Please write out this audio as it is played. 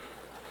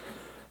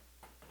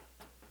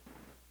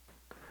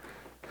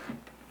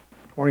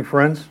Morning,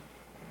 friends.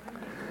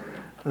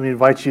 Let me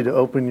invite you to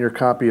open your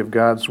copy of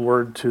God's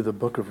Word to the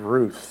book of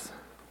Ruth.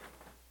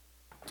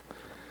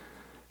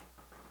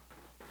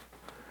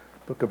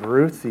 Book of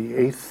Ruth, the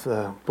eighth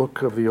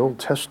book of the Old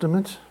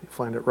Testament. You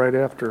find it right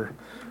after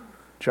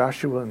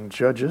Joshua and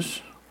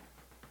Judges.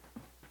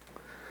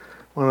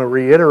 I want to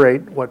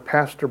reiterate what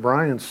Pastor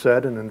Brian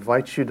said and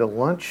invite you to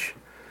lunch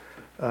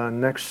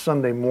next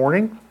Sunday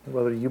morning,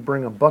 whether you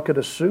bring a bucket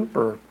of soup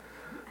or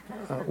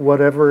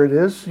whatever it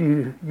is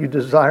you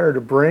desire to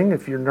bring.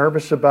 If you're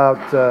nervous about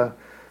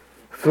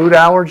food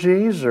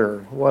allergies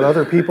or what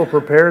other people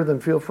prepare, then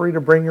feel free to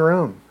bring your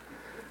own.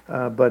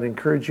 But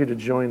encourage you to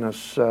join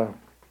us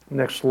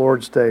next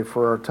Lord's Day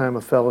for our time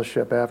of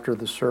fellowship after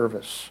the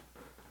service.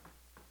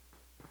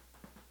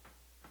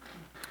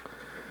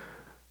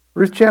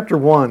 Ruth chapter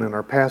 1 in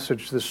our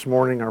passage this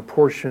morning, our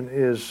portion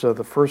is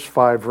the first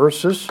 5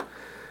 verses.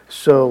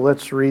 So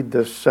let's read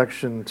this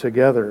section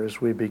together as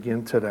we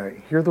begin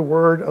today. Hear the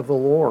word of the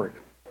Lord.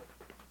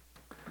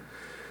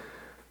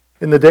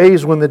 In the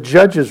days when the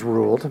judges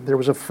ruled, there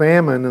was a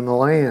famine in the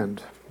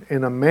land,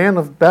 and a man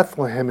of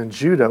Bethlehem in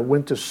Judah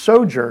went to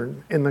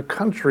sojourn in the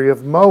country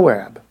of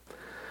Moab,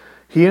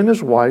 he and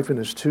his wife and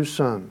his 2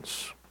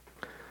 sons.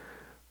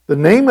 The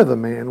name of the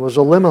man was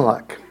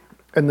Elimelech,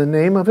 and the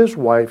name of his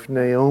wife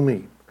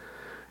Naomi,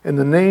 and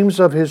the names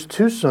of his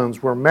 2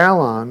 sons were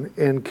Mahlon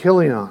and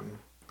Chilion.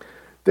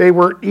 They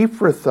were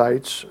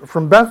Ephrathites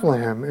from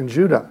Bethlehem in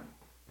Judah.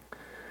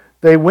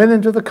 They went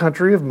into the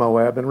country of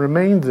Moab and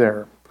remained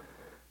there.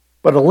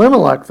 But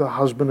Elimelech, the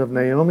husband of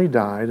Naomi,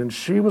 died, and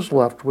she was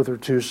left with her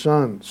 2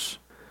 sons.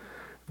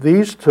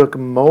 These took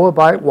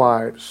Moabite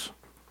wives.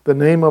 The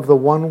name of the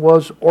one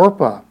was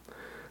Orpah,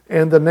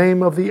 and the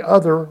name of the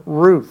other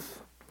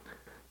Ruth.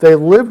 They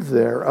lived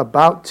there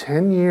about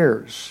 10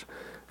 years,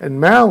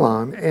 and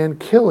Mahlon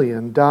and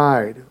Chilion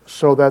died,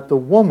 so that the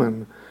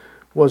woman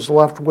was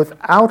left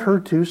without her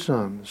 2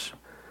 sons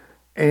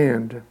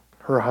and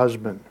her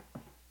husband.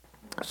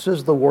 This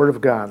is the Word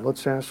of God.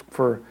 Let's ask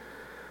for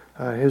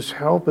His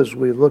help as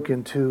we look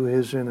into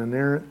His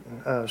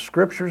inerrant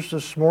Scriptures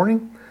this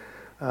morning.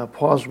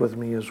 Pause with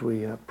me as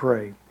we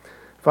pray.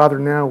 Father,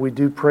 now we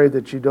do pray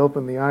that You'd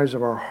open the eyes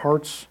of our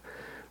hearts,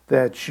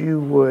 that You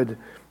would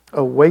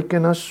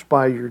awaken us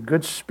by Your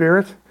good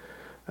Spirit.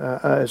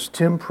 As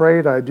Tim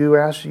prayed, I do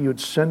ask that You would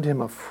send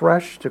him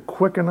afresh to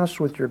quicken us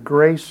with Your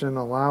grace and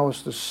allow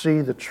us to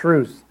see the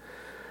truth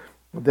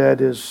that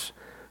is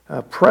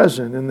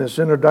present in this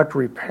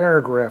introductory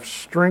paragraph.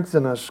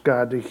 Strengthen us,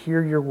 God, to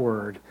hear Your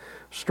word.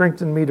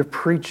 Strengthen me to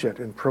preach it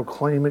and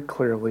proclaim it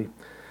clearly.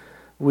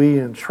 We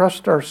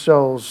entrust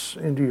ourselves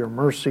into Your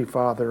mercy,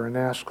 Father, and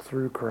ask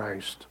through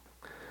Christ.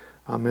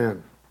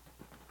 Amen.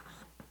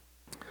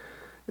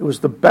 It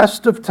was the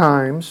best of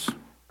times.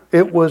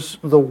 It was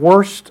the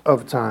worst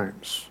of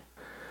times.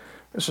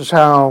 This is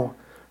how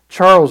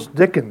Charles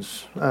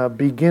Dickens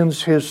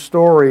begins his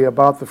story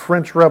about the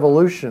French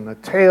Revolution, A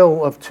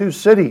Tale of Two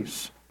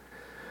Cities.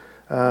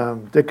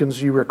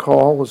 Dickens, you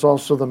recall, was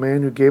also the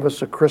man who gave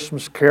us A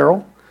Christmas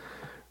Carol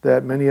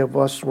that many of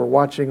us were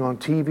watching on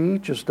TV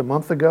just a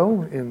month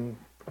ago in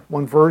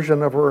one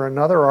version of or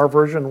another. Our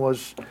version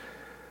was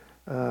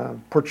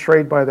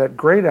portrayed by that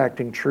great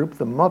acting troupe,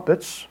 the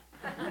Muppets.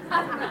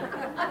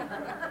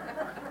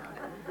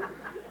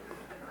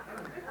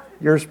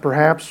 Yours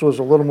perhaps was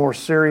a little more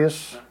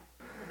serious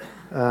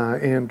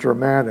and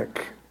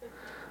dramatic.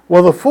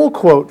 Well, the full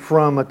quote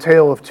from A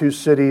Tale of Two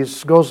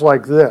Cities goes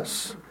like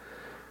this.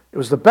 It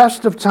was the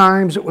best of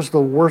times, it was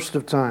the worst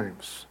of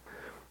times.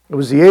 It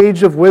was the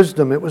age of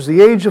wisdom, it was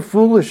the age of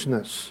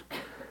foolishness.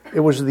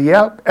 It was the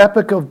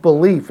epoch of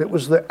belief, it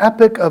was the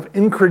epoch of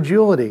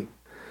incredulity.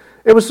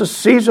 It was the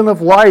season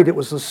of light, it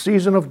was the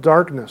season of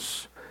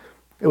darkness.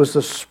 It was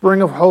the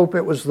spring of hope,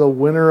 it was the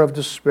winter of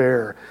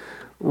despair.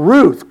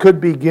 Ruth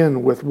could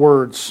begin with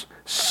words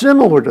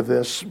similar to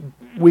this.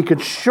 We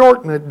could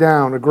shorten it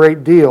down a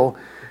great deal,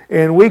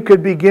 and we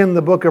could begin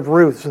the book of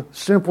Ruth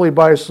simply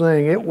by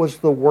saying it was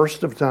the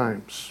worst of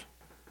times.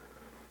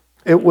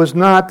 It was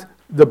not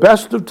the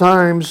best of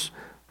times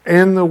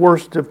and the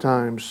worst of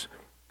times.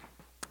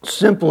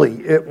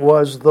 Simply, it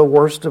was the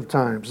worst of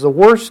times. The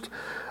worst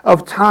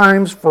of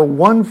times for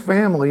one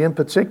family in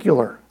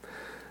particular.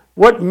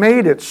 What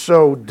made it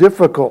so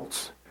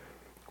difficult?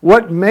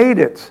 What made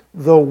it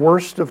the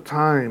worst of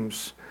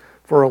times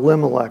for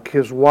Elimelech,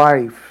 his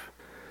wife,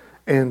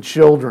 and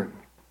children?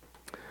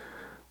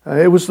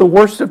 It was the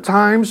worst of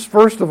times,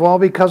 first of all,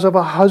 because of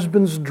a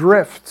husband's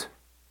drift.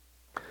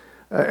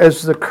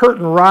 As the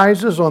curtain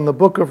rises on the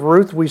book of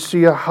Ruth, we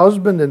see a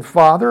husband and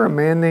father, a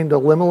man named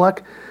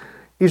Elimelech.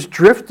 He's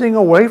drifting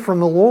away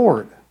from the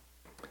Lord.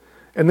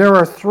 And there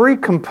are 3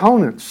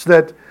 components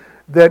that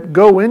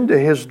go into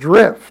his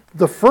drift.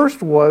 The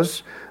first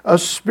was a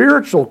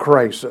spiritual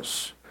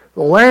crisis.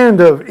 The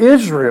land of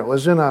Israel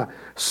is in a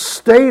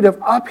state of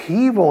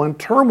upheaval and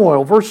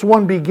turmoil. Verse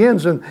 1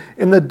 begins, in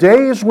the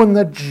days when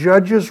the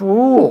judges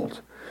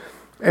ruled.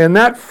 And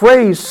that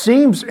phrase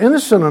seems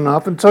innocent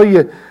enough until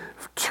you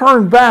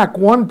turn back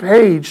one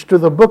page to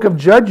the book of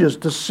Judges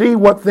to see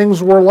what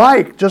things were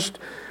like. Just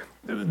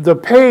the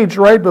page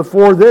right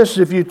before this,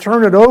 if you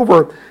turn it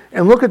over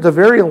and look at the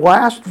very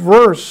last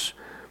verse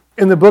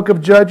in the book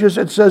of Judges,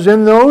 it says,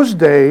 "In those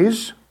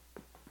days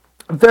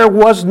there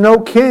was no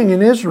king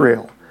in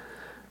Israel.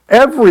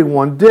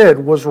 Everyone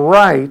did was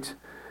right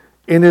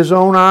in his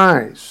own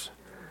eyes."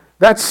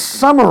 That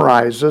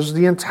summarizes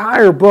the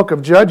entire book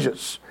of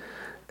Judges.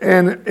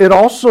 And it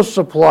also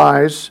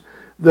supplies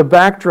the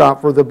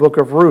backdrop for the book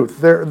of Ruth.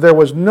 There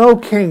was no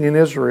king in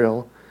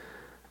Israel,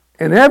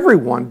 and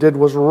everyone did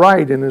was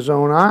right in his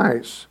own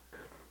eyes.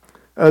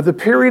 The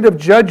period of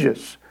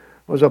Judges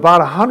was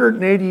about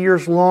 180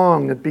 years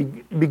long.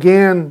 It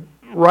began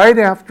right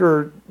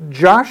after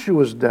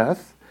Joshua's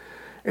death,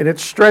 and it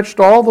stretched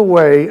all the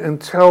way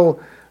until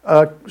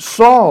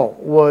Saul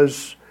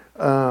was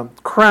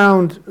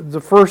crowned the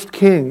first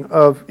king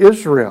of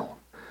Israel.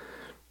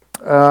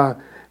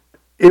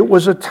 It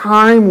was a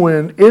time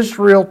when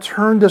Israel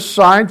turned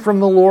aside from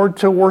the Lord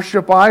to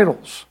worship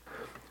idols.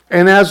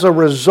 And as a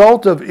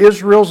result of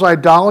Israel's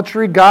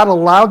idolatry, God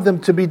allowed them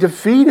to be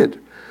defeated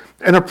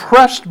and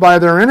oppressed by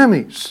their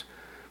enemies.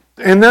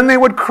 And then they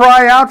would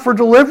cry out for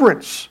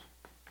deliverance.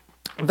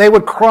 They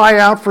would cry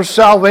out for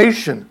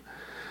salvation.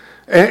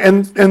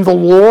 And the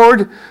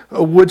Lord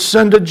would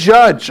send a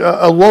judge,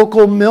 a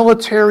local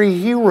military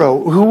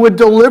hero, who would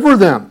deliver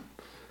them.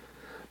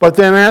 But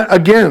then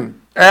again,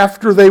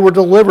 after they were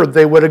delivered,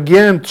 they would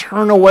again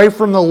turn away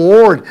from the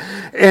Lord.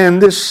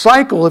 And this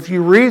cycle, if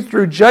you read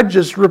through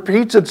Judges,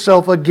 repeats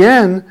itself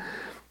again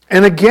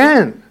and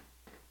again.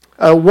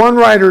 One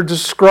writer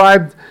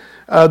described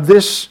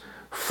this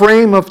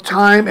frame of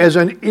time as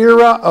an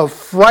era of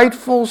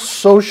frightful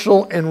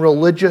social and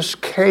religious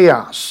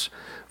chaos,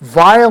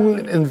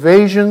 violent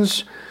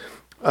invasions,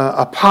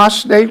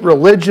 apostate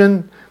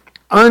religion,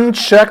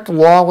 unchecked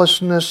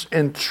lawlessness,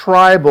 and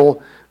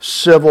tribal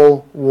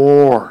civil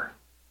war.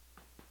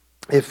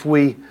 As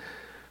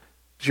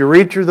you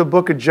read through the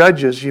book of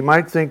Judges, you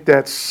might think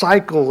that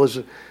cycle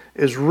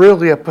is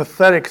really a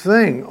pathetic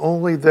thing,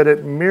 only that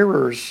it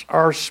mirrors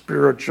our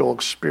spiritual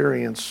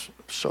experience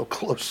so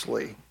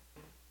closely.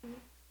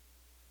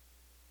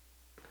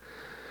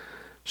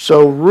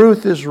 So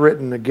Ruth is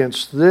written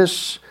against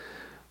this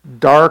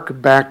dark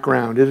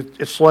background.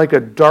 It's like a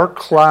dark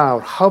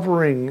cloud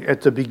hovering at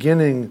the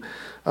beginning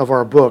of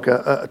our book,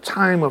 a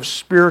time of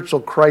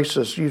spiritual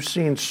crisis. You've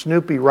seen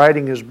Snoopy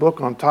writing his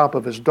book on top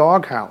of his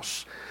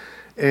doghouse,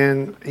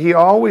 and he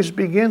always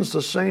begins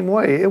the same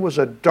way. It was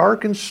a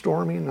dark and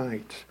stormy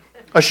night.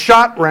 A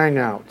shot rang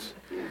out.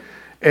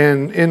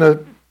 And in a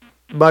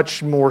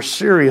much more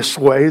serious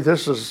way,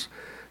 this is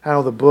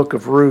how the book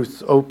of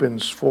Ruth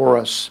opens for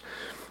us.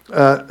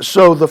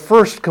 So the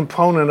first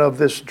component of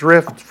this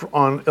drift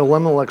on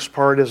Elimelech's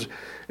part is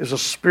a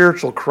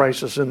spiritual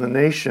crisis in the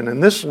nation.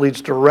 And this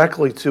leads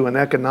directly to an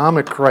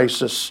economic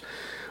crisis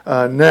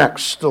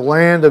next. The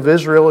land of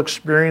Israel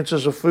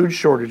experiences a food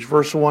shortage.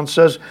 Verse 1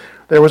 says,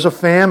 there was a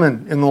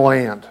famine in the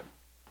land.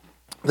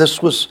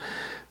 This was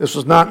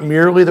not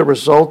merely the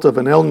result of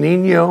an El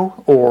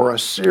Nino or a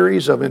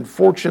series of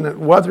unfortunate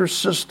weather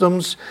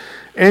systems.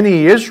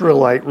 Any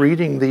Israelite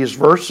reading these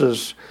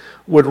verses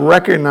would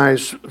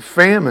recognize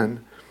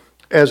famine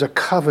as a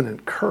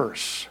covenant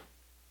curse.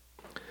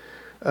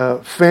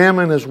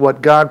 Famine is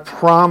what God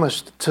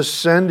promised to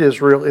send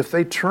Israel if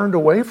they turned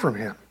away from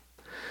Him.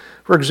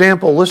 For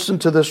example, listen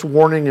to this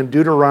warning in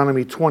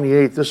Deuteronomy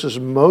 28. This is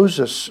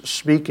Moses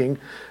speaking.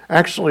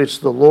 Actually, it's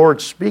the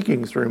Lord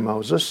speaking through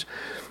Moses.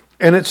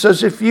 And it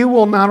says, if you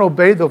will not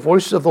obey the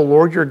voice of the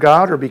Lord your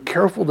God, or be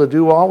careful to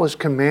do all His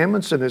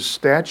commandments and His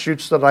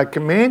statutes that I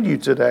command you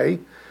today,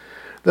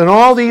 then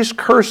all these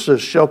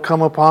curses shall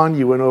come upon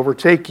you and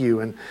overtake you.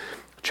 And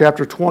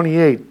chapter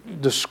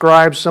 28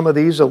 describes some of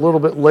these a little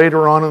bit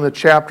later on in the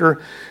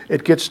chapter.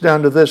 It gets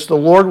down to this: the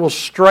Lord will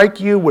strike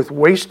you with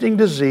wasting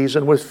disease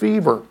and with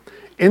fever,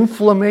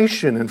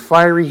 inflammation and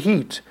fiery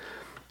heat,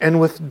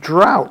 and with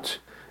drought,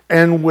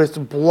 and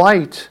with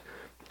blight,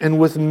 and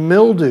with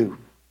mildew.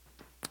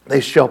 They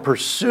shall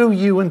pursue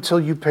you until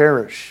you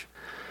perish.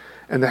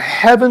 And the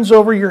heavens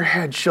over your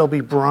head shall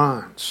be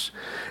bronze,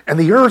 and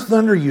the earth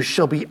under you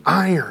shall be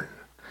iron.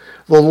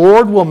 The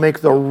Lord will make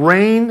the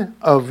rain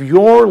of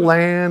your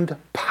land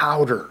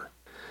powder.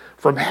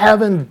 From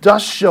heaven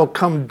dust shall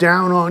come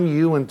down on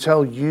you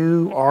until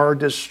you are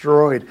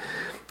destroyed.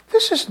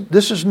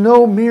 This is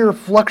no mere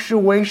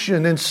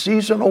fluctuation in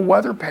seasonal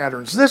weather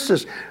patterns. This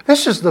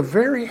is the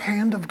very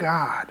hand of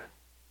God.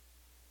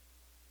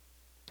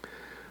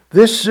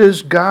 This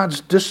is God's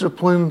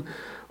discipline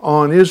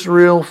on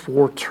Israel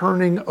for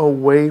turning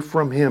away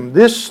from Him.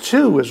 This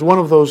too is one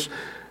of those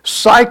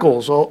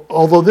cycles,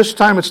 although this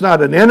time it's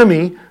not an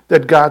enemy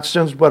that God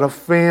sends, but a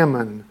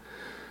famine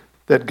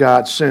that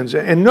God sends.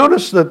 And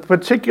notice the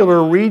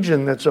particular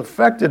region that's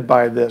affected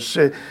by this.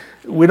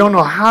 We don't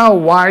know how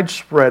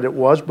widespread it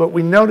was, but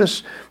we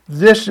notice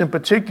this in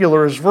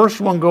particular. As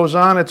verse 1 goes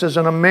on, it says,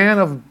 and a man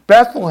of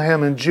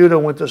Bethlehem in Judah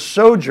went to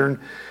sojourn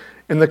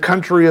in the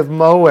country of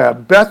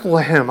Moab.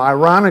 Bethlehem,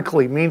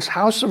 ironically, means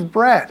house of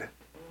bread.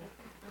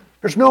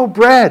 There's no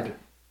bread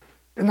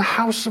in the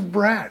house of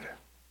bread.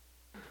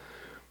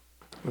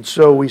 And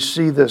so we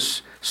see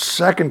this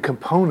second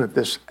component,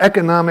 this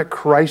economic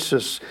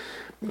crisis,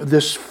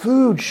 this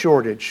food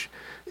shortage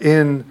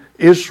in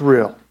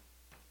Israel.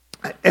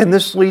 And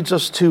this leads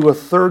us to a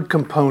third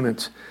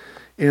component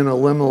in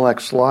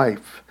Elimelech's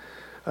life,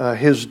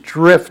 his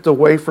drift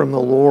away from the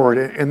Lord,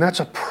 and that's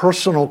a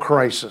personal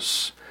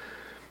crisis.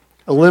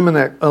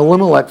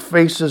 Elimelech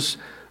faces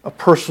a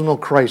personal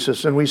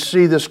crisis, and we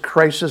see this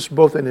crisis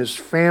both in his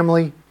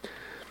family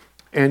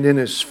and in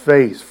his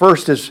faith.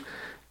 First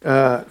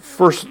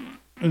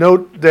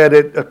note that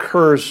it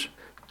occurs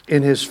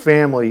in his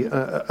family.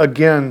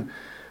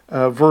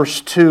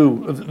 Verse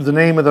 2, the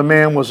name of the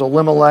man was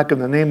Elimelech,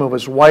 and the name of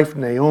his wife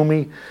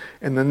Naomi,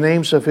 and the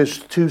names of his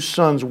two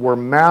sons were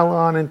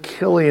Mahlon and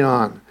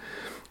Chilion.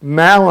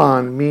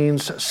 Mahlon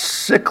means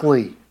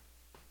sickly,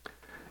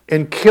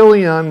 and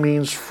Chilion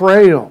means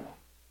frail.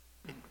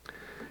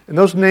 And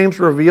those names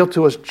reveal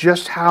to us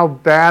just how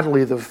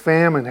badly the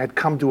famine had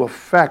come to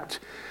affect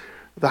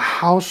the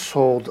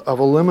household of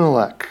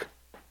Elimelech.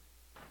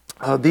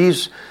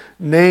 These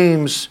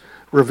names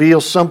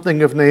reveal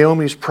something of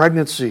Naomi's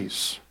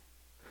pregnancies,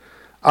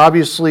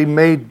 obviously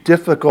made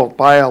difficult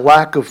by a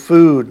lack of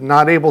food,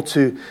 not able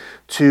to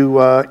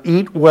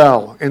eat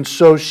well. And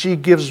so she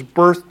gives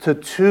birth to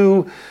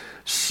two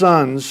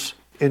sons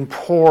in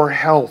poor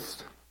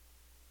health.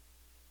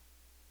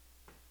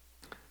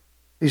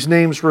 These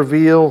names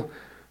reveal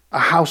a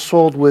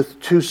household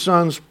with two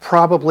sons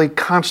probably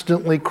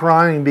constantly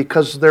crying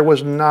because there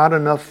was not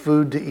enough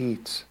food to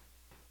eat.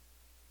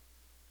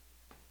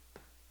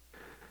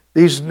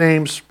 These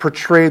names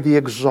portray the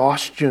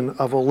exhaustion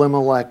of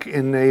Elimelech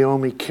and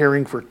Naomi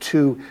caring for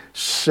two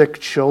sick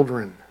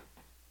children.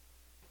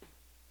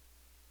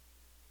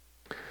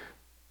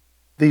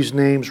 These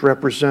names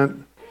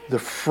represent the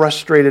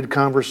frustrated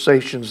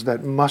conversations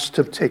that must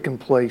have taken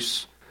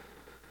place.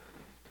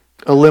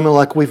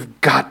 Elimelech, we've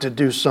got to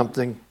do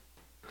something.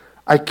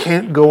 I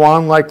can't go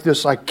on like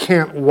this. I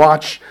can't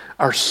watch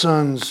our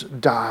sons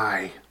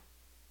die.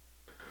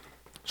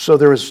 So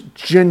there is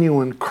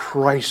genuine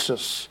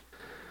crisis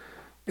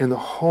in the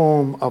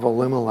home of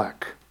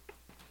Elimelech.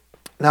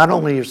 Not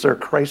only is there a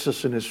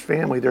crisis in his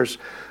family, there's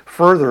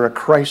further a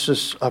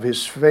crisis of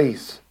his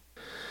faith.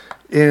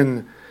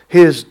 In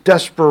his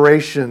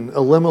desperation,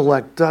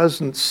 Elimelech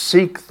doesn't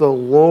seek the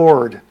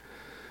Lord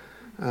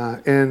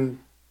and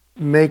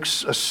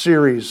makes a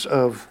series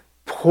of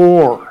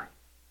poor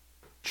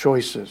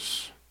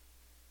choices.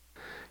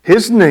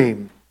 His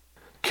name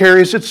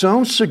carries its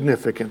own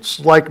significance,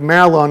 like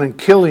Mahlon and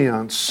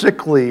Chilion,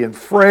 sickly and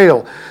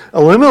frail.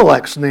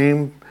 Elimelech's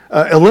name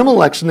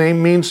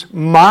means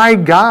 "my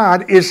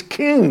God is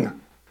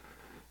king."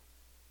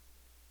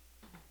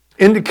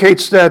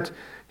 Indicates that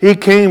he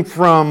came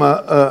from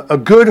a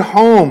good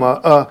home,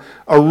 a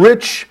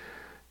rich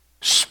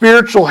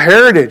spiritual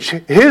heritage.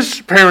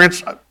 His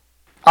parents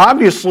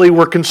obviously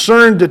were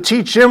concerned to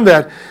teach him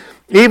that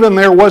even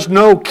there was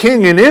no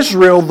king in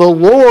Israel, the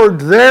Lord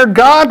their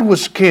God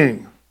was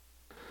king.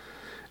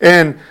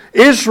 And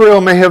Israel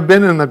may have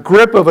been in the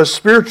grip of a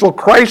spiritual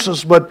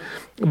crisis, but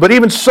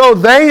even so,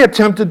 they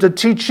attempted to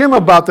teach him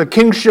about the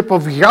kingship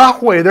of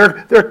Yahweh,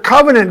 their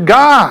covenant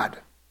God.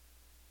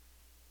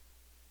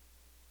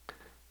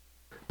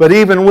 But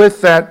even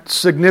with that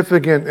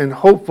significant and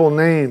hopeful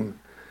name,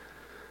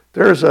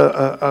 there's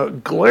a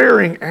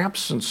glaring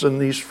absence in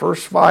these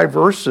first 5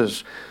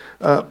 verses.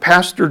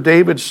 Pastor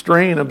David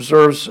Strain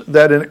observes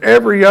that in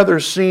every other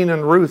scene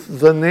in Ruth,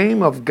 the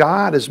name of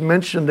God is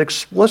mentioned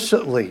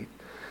explicitly.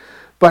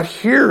 But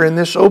here in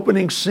this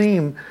opening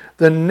scene,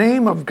 the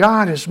name of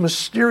God is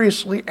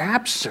mysteriously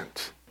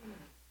absent.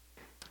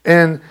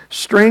 And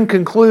Strain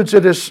concludes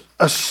it is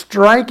a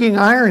striking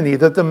irony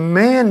that the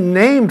man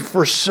named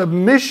for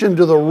submission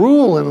to the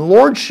rule and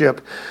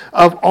lordship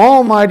of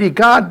Almighty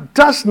God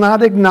does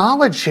not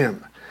acknowledge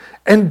him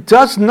and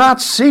does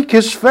not seek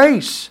his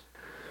face.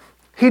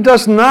 He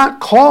does not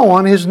call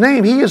on his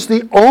name. He is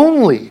the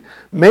only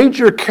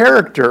major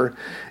character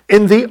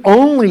in the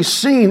only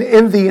scene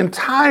in the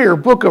entire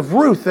book of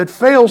Ruth that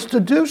fails to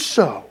do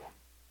so.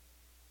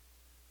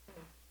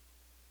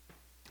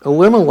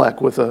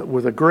 Elimelech, with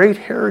a great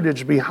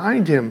heritage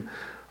behind him,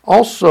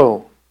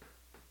 also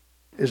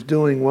is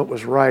doing what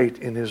was right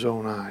in his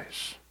own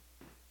eyes.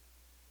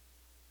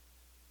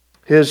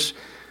 His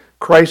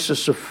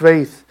crisis of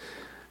faith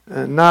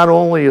not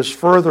only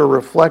is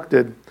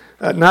reflected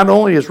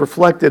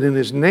in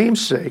his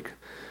namesake,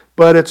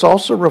 but it's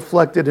also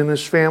reflected in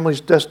his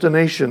family's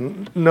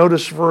destination.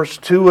 Notice verse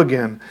 2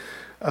 again.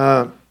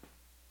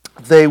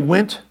 They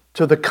went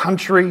to the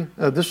country,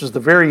 this is the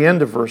very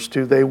end of verse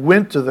 2, they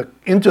went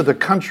into the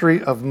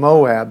country of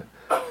Moab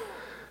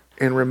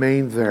and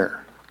remained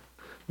there.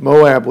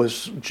 Moab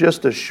was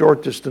just a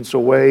short distance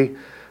away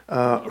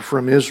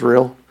from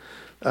Israel.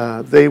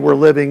 They were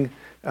living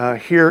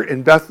here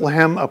in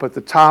Bethlehem, up at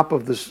the top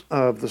of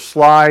the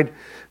slide,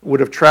 would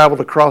have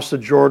traveled across the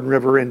Jordan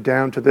River and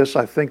down to this.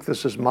 I think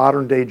this is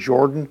modern-day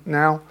Jordan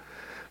now.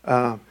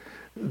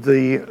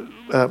 The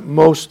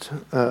most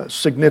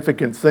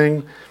significant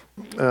thing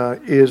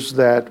is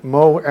that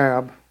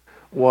Moab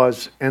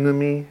was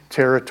enemy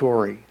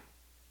territory.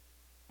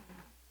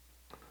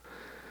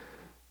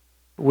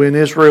 When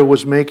Israel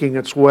was making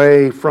its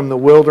way from the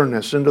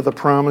wilderness into the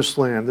promised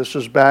land, this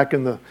is back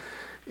in the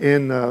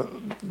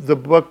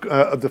book,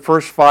 the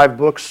first 5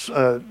 books,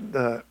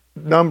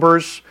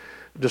 Numbers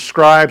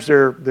describes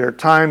their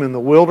time in the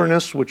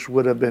wilderness, which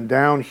would have been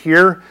down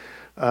here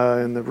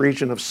in the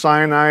region of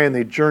Sinai, and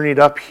they journeyed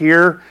up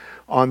here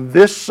on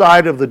this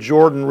side of the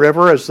Jordan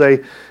River as they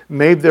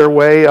made their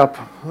way up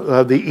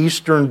the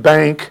eastern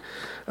bank.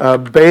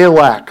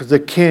 Balak, the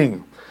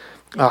king,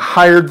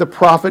 hired the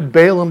prophet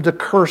Balaam to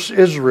curse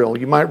Israel.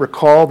 You might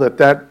recall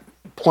that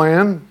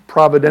plan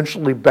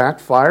providentially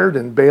backfired,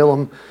 and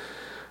Balaam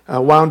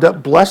wound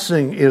up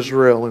blessing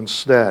Israel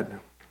instead.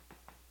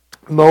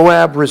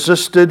 Moab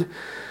resisted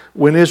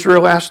when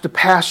Israel asked to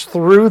pass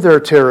through their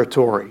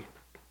territory.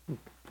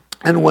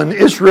 And when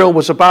Israel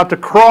was about to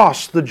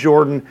cross the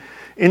Jordan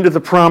into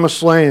the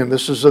promised land,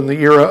 this is in the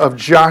era of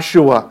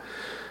Joshua,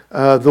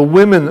 the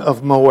women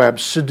of Moab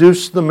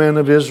seduced the men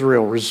of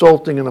Israel,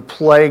 resulting in a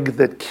plague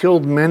that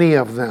killed many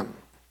of them.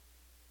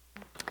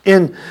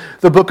 In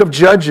the book of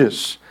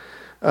Judges,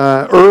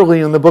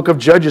 early in the book of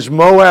Judges,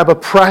 Moab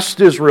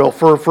oppressed Israel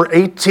for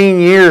 18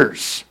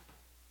 years.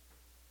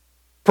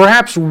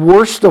 Perhaps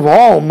worst of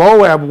all,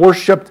 Moab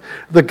worshipped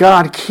the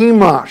god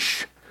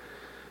Chemosh,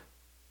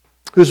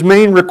 whose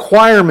main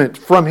requirement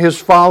from his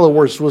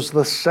followers was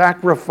the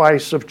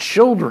sacrifice of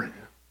children.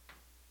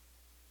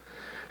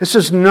 This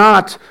is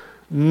not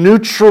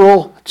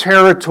neutral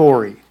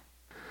territory.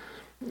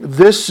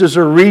 This is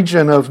a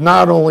region of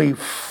not only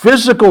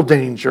physical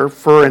danger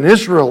for an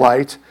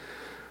Israelite,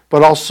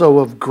 but also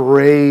of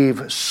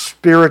grave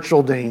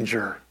spiritual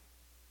danger.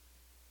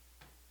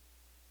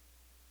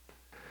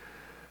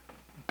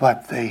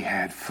 But they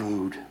had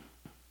food.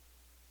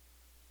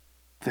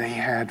 They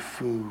had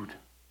food.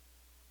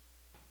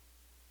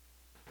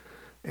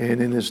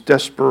 And in his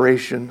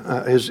desperation,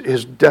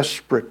 his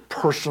desperate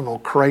personal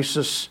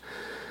crisis,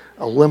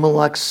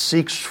 Elimelech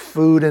seeks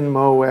food in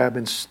Moab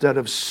instead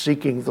of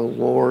seeking the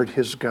Lord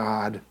his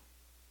God.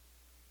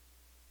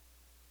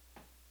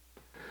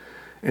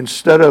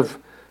 Instead of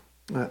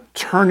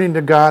turning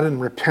to God in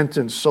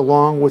repentance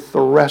along with the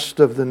rest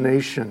of the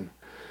nation,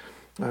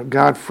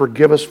 God,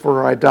 forgive us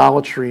for our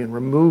idolatry and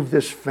remove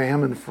this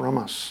famine from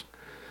us,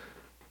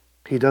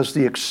 he does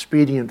the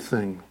expedient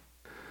thing,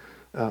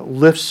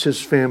 lifts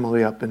his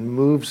family up and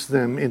moves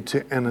them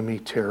into enemy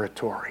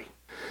territory.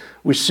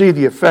 We see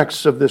the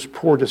effects of this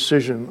poor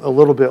decision a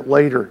little bit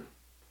later.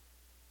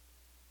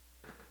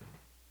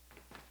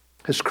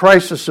 His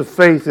crisis of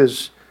faith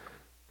is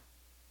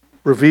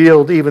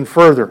revealed even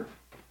further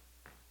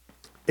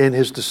in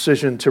his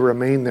decision to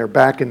remain there.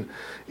 Back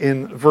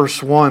in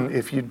verse 1,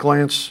 if you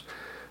glance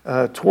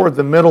toward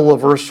the middle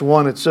of verse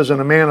 1, it says,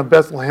 "And a man of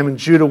Bethlehem in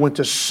Judah went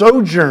to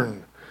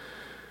sojourn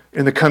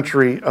in the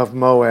country of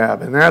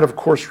Moab." And that, of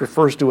course,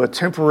 refers to a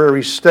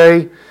temporary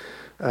stay,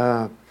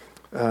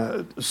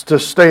 to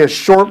stay a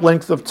short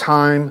length of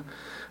time.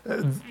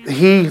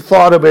 He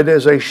thought of it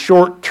as a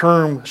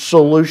short-term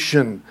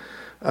solution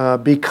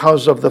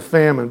because of the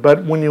famine.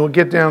 But when you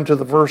get down to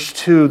the verse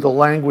 2, the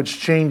language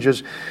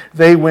changes.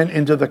 They went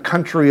into the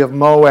country of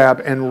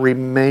Moab and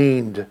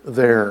remained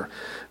there.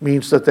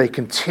 Means that they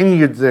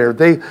continued there.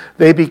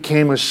 They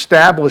became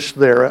established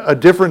there. A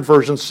different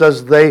version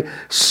says they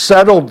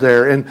settled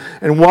there.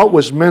 And what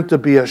was meant to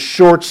be a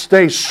short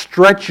stay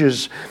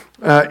stretches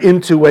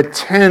into a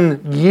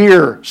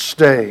 10-year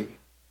stay.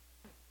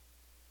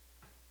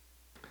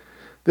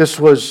 This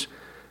was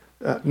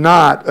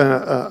not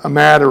a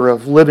matter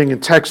of living in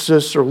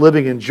Texas or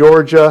living in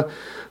Georgia,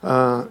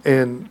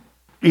 and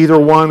either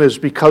one is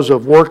because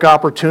of work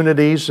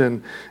opportunities,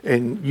 and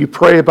you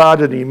pray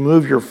about it and you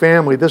move your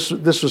family. This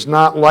was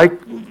not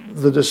like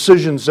the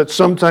decisions that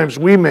sometimes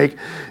we make.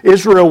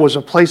 Israel was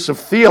a place of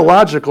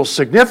theological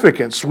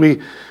significance. We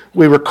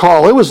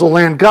recall it was the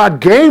land God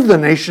gave the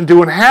nation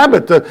to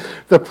inhabit,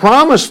 the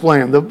promised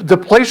land, the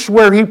place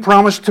where he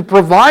promised to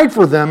provide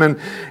for them,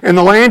 and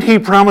the land he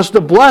promised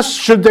to bless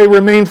should they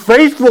remain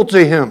faithful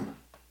to him.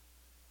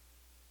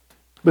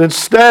 But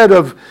instead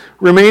of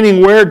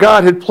remaining where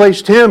God had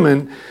placed him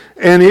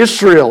and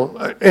Israel,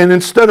 and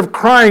instead of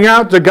crying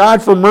out to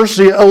God for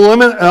mercy,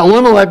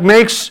 Elimelech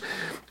makes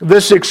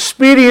this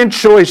expedient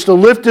choice to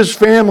lift his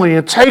family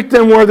and take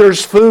them where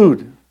there's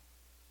food.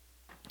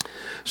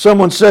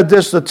 Someone said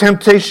this: the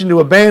temptation to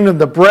abandon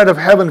the bread of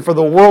heaven for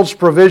the world's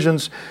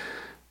provisions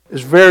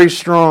is very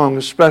strong,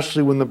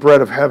 especially when the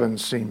bread of heaven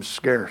seems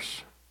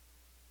scarce.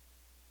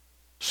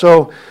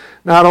 So,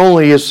 not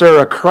only is there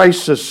a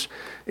crisis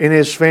in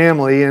his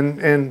family,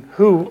 and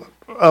who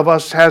of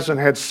us hasn't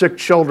had sick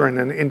children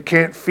and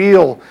can't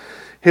feel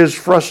his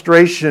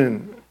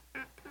frustration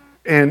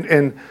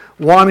and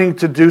wanting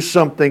to do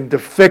something to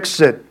fix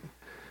it.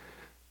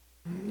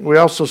 We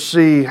also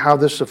see how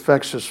this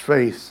affects his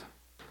faith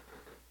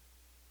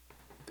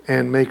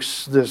and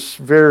makes this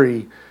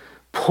very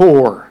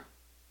poor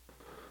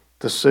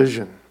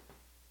decision.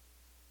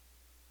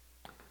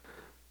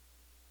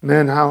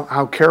 Men,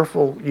 how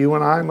careful you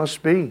and I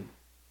must be.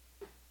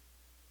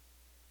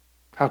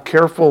 How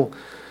careful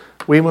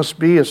we must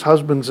be as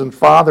husbands and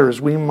fathers.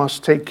 We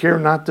must take care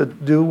not to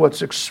do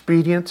what's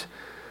expedient,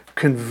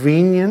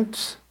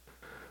 convenient,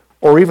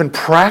 or even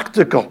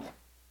practical,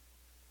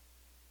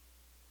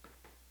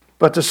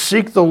 but to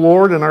seek the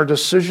Lord in our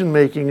decision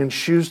making and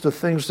choose the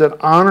things that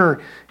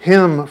honor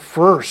Him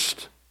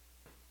first,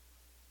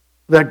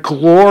 that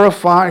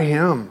glorify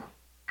Him,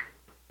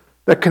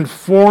 that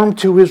conform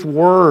to His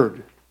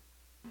Word,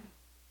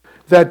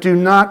 that do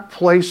not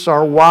place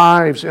our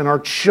wives and our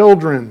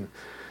children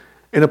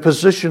in a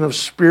position of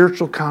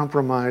spiritual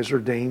compromise or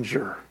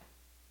danger.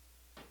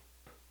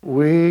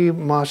 We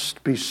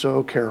must be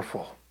so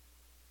careful.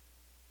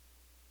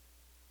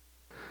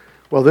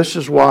 Well, this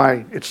is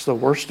why it's the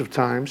worst of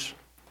times.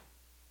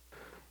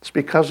 It's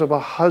because of a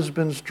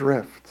husband's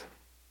drift.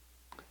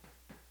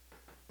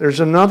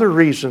 There's another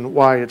reason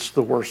why it's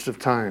the worst of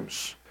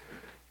times.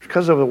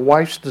 Because of a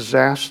wife's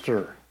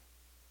disaster.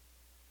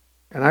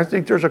 And I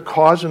think there's a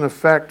cause and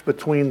effect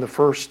between the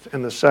first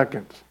and the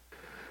second.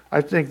 I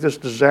think this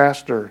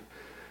disaster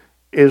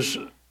is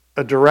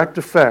a direct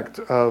effect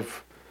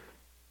of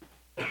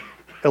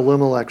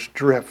Elimelech's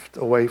drift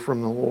away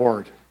from the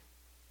Lord.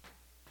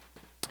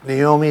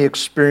 Naomi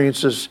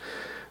experiences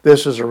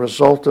this as a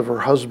result of her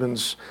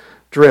husband's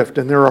drift.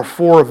 And there are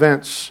 4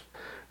 events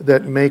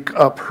that make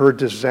up her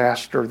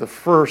disaster. The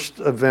first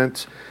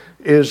event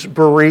is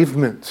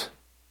bereavement.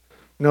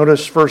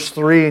 Notice verse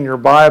 3 in your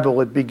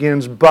Bible, it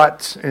begins,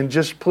 but, and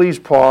just please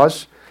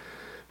pause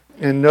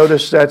and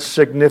notice that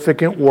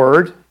significant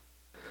word,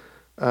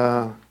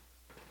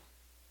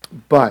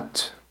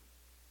 but.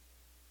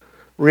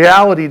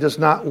 Reality does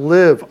not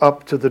live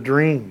up to the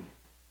dream.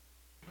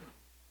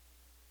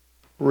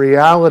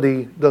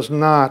 Reality does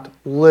not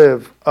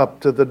live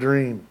up to the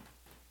dream.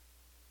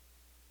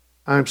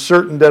 I'm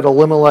certain that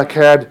Elimelech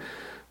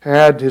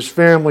had his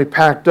family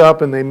packed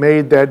up and they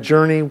made that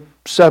journey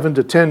 7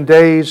 to 10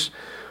 days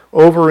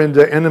over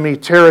into enemy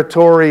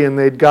territory, and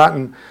they'd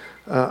gotten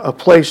a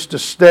place to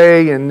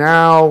stay, and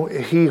now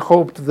he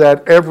hoped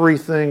that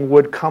everything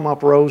would come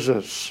up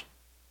roses.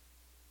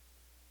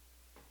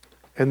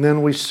 And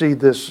then we see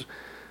this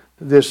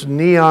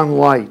neon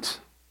light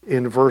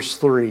in verse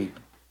 3.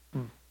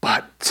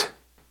 But.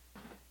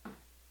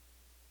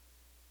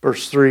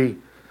 Verse 3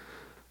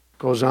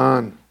 goes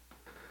on.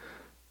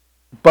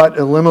 But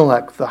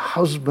Elimelech, the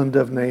husband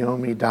of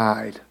Naomi,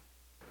 died.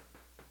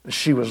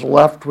 She was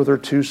left with her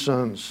 2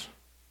 sons.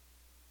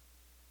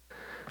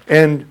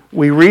 And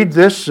we read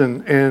this,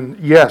 and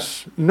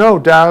yes, no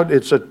doubt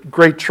it's a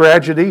great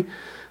tragedy.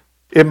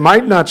 It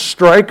might not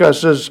strike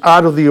us as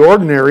out of the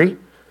ordinary.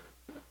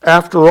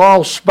 After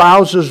all,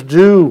 spouses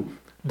do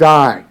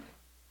die.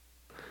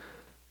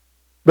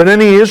 But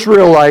any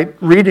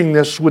Israelite reading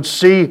this would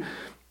see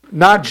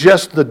not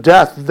just the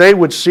death, they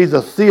would see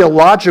the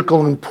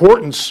theological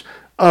importance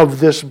of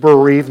this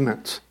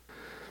bereavement.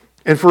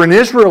 And for an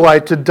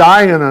Israelite to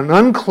die in an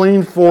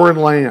unclean foreign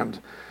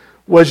land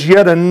was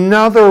yet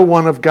another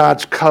one of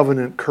God's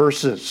covenant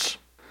curses.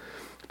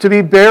 To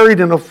be buried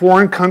in a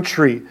foreign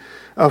country,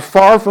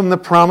 far from the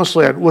promised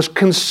land, was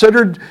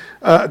considered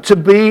to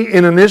be,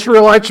 in an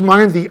Israelite's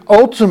mind, the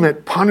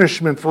ultimate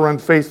punishment for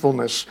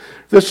unfaithfulness.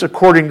 This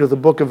according to the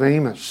book of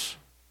Amos.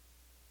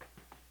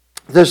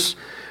 This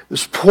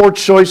poor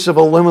choice of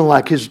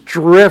Elimelech, his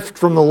drift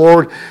from the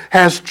Lord,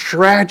 has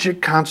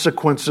tragic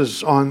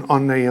consequences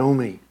on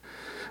Naomi.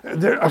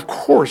 Of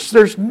course,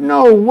 there's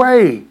no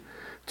way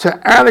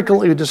to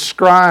adequately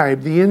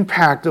describe the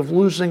impact of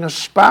losing a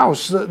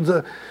spouse.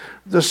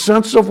 The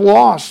sense of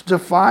loss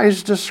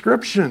defies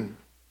description.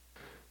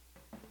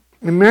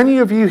 And many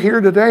of you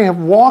here today have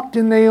walked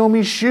in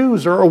Naomi's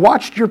shoes or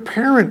watched your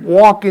parent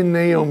walk in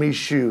Naomi's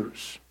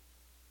shoes.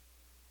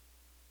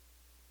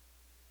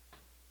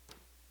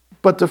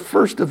 But the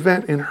first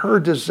event in her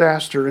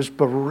disaster is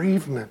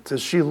bereavement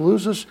as she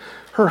loses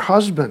her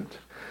husband.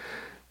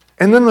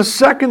 And then the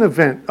second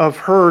event of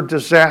her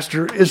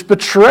disaster is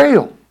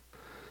betrayal.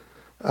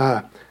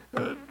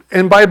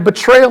 And by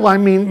betrayal, I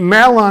mean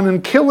Mahlon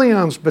and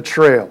Chilion's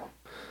betrayal.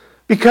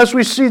 Because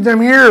we see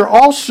them here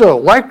also,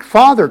 like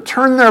father,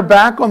 turn their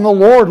back on the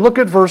Lord. Look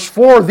at verse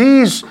 4.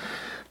 These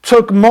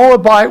took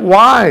Moabite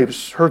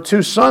wives, her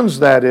 2 sons,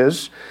 that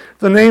is.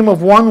 The name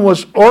of one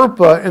was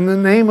Orpah, and the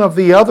name of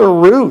the other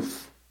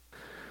Ruth.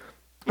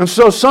 And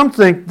so some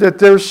think that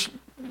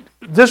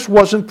this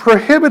wasn't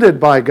prohibited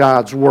by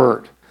God's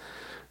word.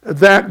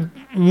 That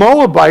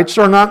Moabites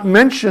are not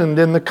mentioned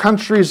in the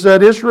countries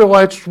that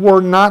Israelites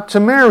were not to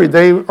marry.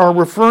 They are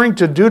referring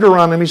to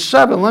Deuteronomy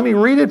 7. Let me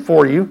read it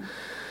for you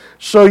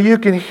so you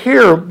can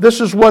hear.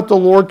 This is what the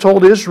Lord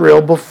told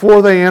Israel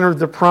before they entered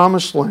the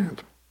promised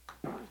land.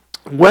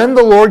 When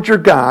the Lord your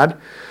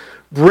God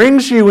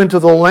brings you into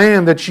the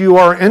land that you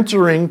are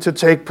entering to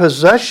take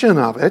possession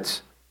of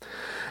it,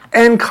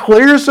 and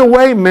clears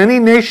away many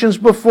nations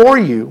before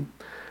you,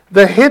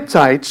 the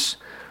Hittites,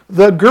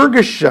 the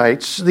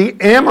Girgashites, the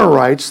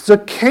Amorites, the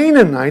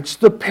Canaanites,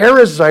 the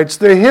Perizzites,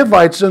 the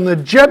Hivites, and the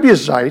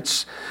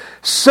Jebusites,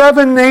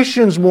 7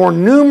 nations more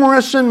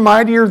numerous and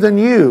mightier than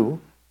you.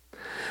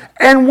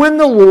 And when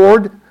the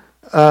Lord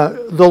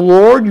the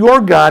Lord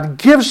your God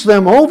gives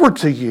them over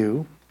to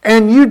you,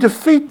 and you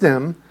defeat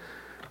them,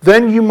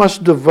 then you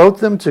must devote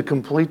them to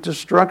complete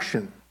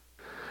destruction.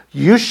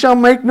 You shall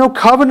make no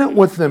covenant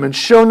with them and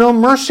show no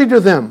mercy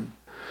to them.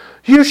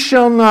 You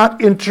shall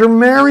not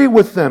intermarry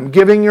with them,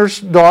 giving your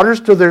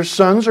daughters to their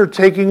sons or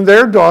taking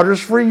their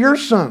daughters for your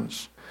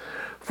sons.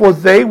 For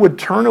they would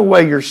turn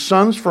away your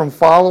sons from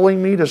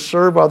following me to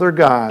serve other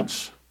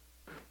gods.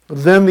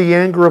 Then the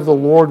anger of the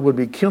Lord would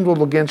be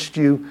kindled against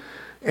you,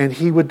 and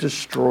he would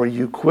destroy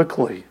you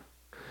quickly.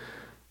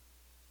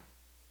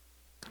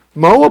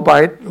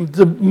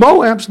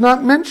 Moab's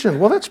not mentioned.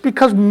 Well, that's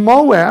because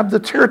Moab, the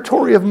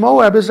territory of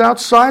Moab, is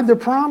outside the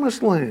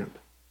promised land.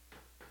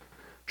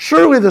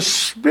 Surely the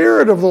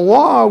spirit of the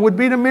law would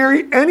be to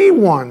marry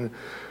anyone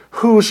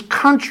whose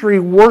country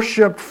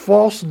worshipped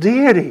false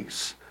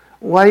deities,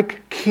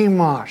 like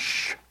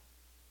Chemosh.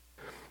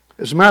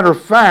 As a matter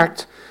of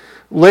fact,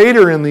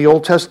 later in the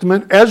Old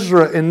Testament,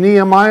 Ezra and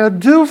Nehemiah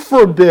do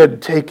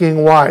forbid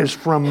taking wives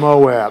from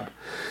Moab.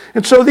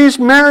 And so these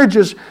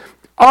marriages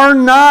are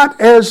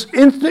not as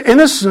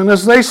innocent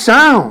as they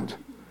sound.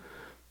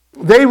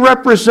 They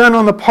represent,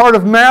 on the part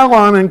of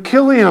Mahlon and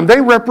Chilion, they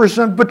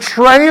represent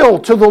betrayal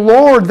to the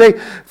Lord.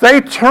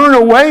 They turn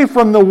away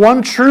from the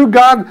one true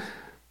God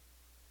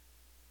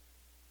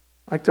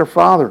like their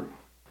father.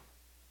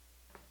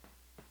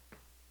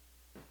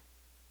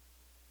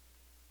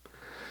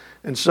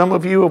 And some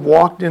of you have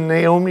walked in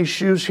Naomi's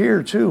shoes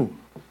here too.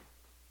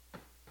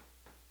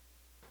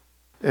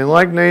 And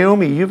like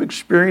Naomi, you've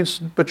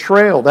experienced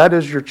betrayal. That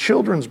is your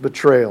children's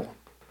betrayal,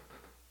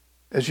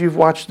 as you've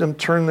watched them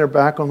turn their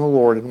back on the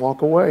Lord and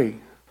walk away.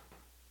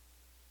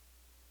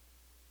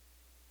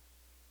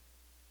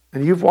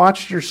 And you've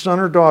watched your son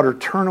or daughter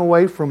turn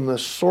away from the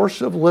source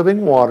of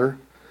living water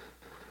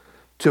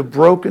to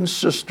broken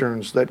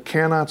cisterns that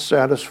cannot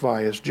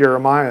satisfy, as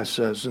Jeremiah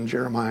says in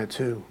Jeremiah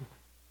 2.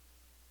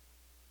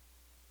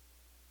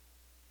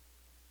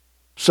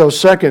 So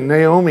second,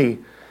 Naomi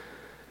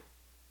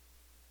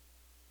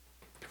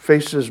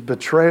faces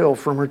betrayal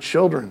from her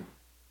children.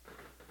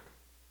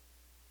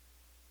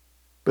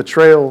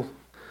 Betrayal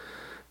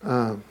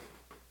to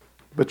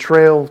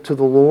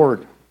the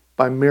Lord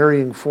by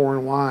marrying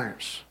foreign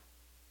wives.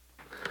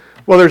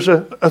 Well, there's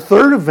a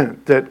third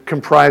event that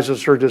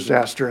comprises her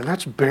disaster, and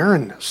that's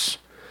barrenness.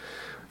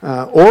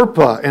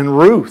 Orpah and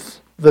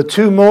Ruth, the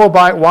two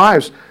Moabite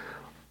wives,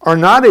 are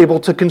not able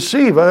to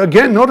conceive.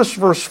 Again, notice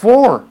verse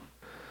 4.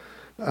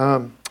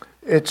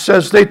 It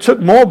says they took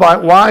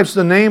Moabite wives.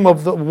 The name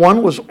of the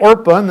one was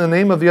Orpah and the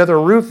name of the other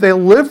Ruth. They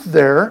lived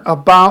there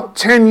about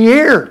 10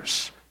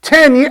 years.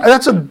 10 years,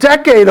 that's a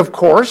decade, of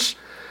course.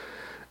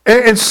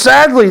 And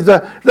sadly,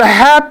 the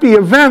happy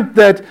event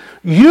that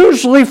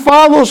usually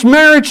follows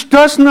marriage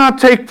does not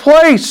take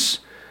place.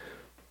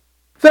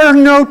 There are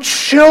no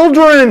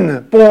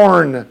children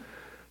born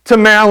to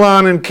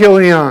Mahlon and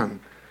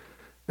Chilion.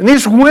 And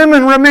these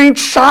women remain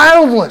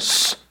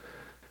childless.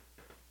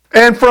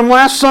 And from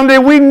last Sunday,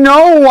 we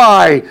know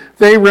why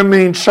they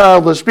remained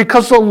childless.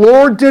 Because the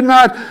Lord did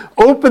not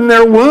open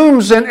their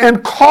wombs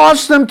and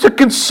cause them to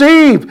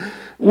conceive.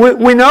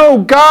 We know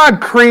God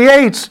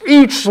creates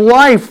each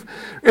life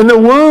in the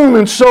womb.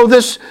 And so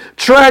this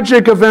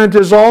tragic event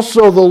is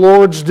also the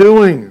Lord's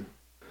doing.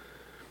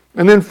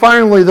 And then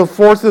finally, the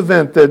fourth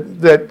event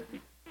that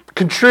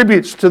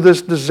contributes to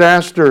this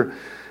disaster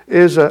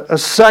is a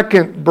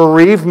second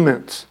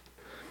bereavement.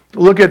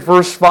 Look at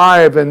verse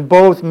 5. And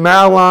both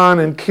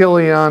Mahlon and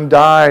Chilion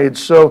died,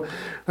 so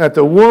that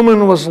the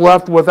woman was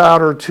left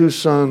without her two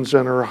sons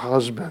and her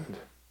husband.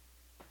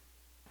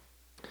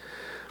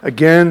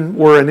 Again,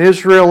 were an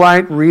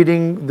Israelite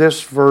reading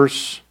this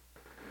verse,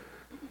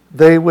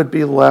 they would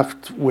be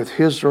left with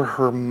his or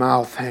her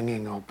mouth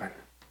hanging open.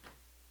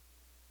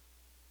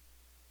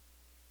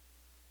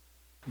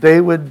 They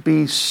would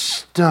be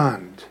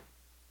stunned,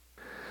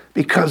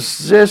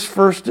 because this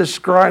verse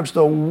describes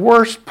the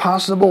worst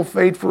possible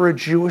fate for a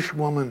Jewish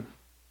woman: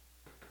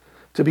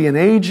 to be an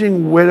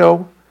aging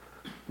widow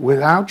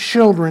without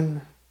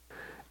children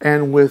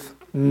and with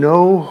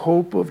no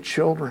hope of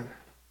children.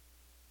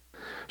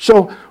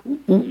 So,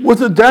 with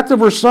the death of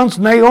her sons,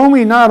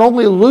 Naomi not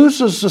only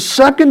loses the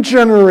second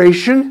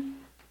generation,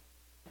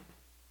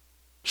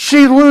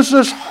 she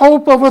loses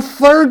hope of a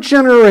third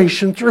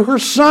generation through her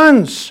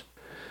sons.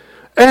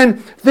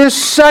 And this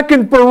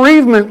second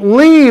bereavement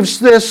leaves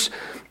this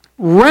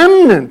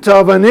remnant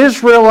of an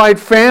Israelite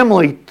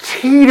family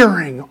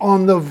teetering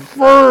on the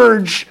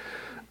verge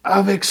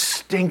of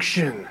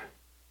extinction.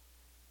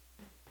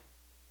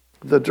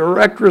 The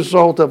direct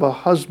result of a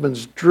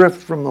husband's drift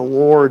from the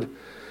Lord.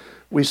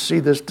 We see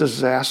this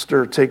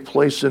disaster take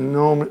place in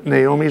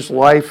Naomi's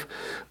life.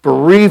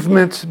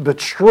 Bereavement,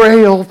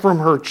 betrayal from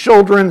her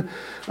children,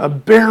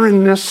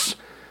 barrenness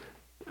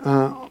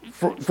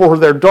for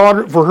her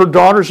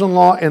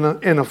daughters-in-law,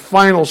 and a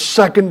final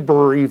second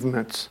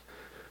bereavement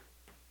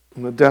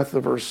in the death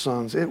of her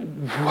sons. It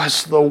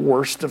was the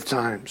worst of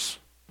times.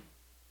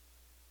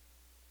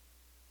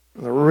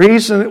 And the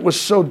reason it was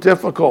so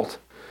difficult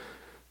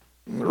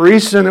The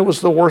reason it was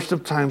the worst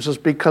of times is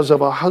because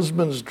of a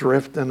husband's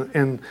drift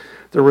and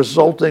the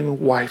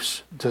resulting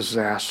wife's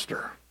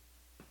disaster.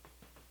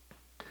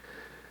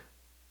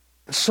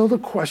 So the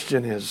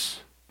question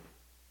is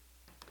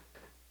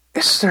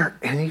there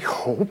any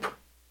hope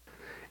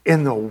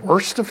in the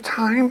worst of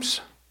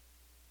times?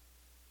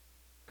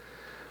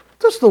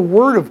 Does the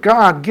Word of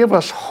God give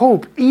us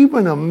hope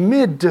even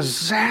amid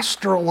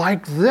disaster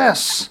like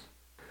this?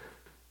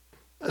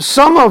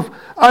 Some of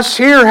us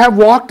here have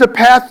walked a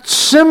path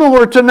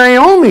similar to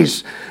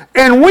Naomi's,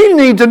 and we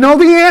need to know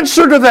the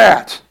answer to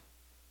that.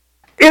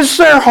 Is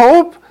there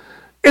hope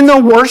in the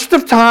worst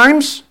of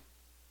times?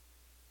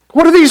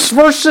 What do these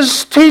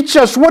verses teach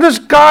us? What does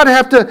God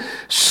have to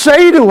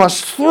say to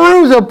us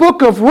through the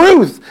book of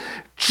Ruth?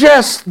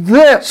 Just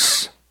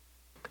this,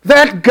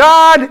 that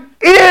God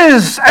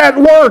is at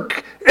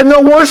work in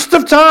the worst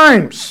of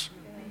times.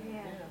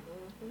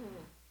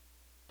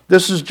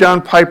 This is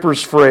John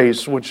Piper's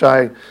phrase, which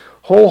I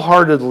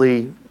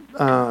wholeheartedly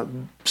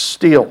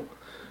steal.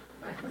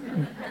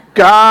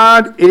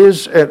 God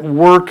is at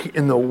work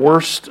in the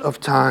worst of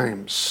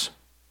times.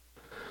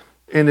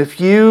 And if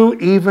you,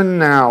 even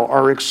now,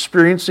 are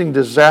experiencing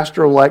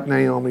disaster like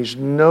Naomi's,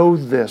 know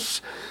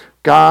this.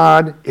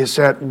 God is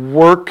at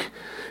work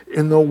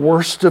in the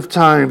worst of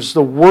times.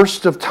 The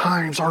worst of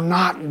times are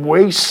not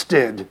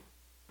wasted.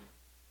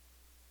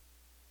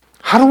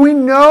 How do we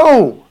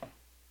know?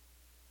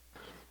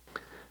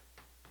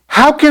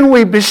 How can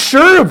we be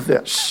sure of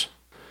this?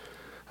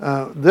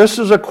 This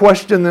is a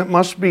question that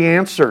must be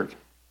answered.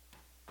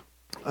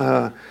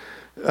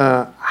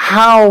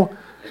 How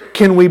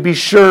can we be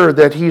sure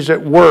that He's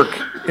at work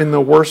in the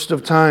worst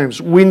of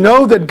times? We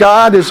know that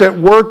God is at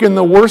work in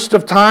the worst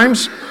of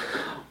times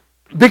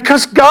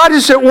because God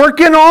is at work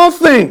in all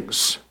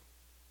things.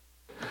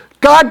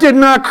 God did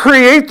not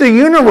create the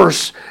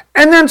universe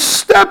and then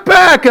step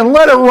back and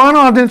let it run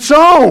on its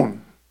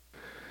own.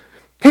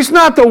 He's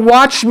not the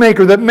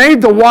watchmaker that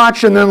made the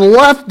watch and then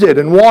left it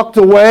and walked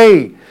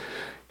away.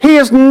 He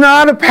is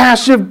not a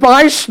passive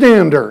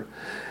bystander.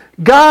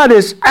 God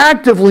is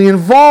actively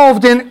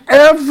involved in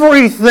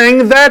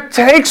everything that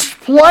takes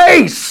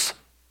place.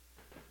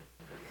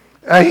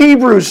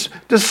 Hebrews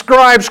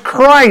describes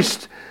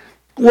Christ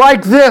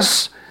like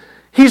this.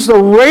 He's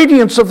the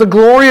radiance of the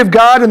glory of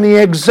God and the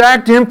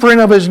exact imprint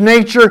of His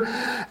nature,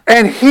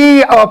 and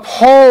He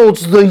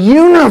upholds the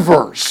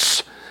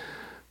universe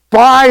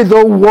by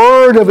the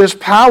word of His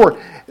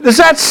power. Does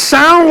that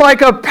sound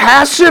like a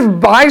passive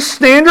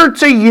bystander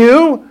to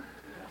you?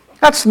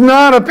 That's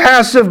not a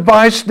passive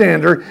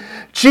bystander.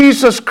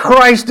 Jesus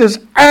Christ is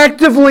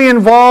actively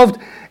involved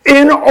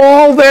in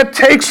all that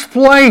takes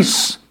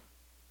place.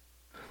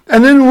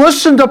 And then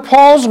listen to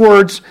Paul's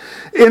words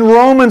in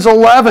Romans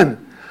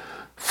 11.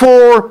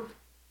 For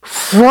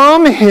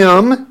from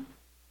Him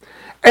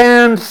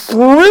and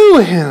through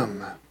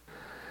Him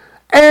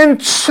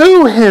and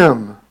to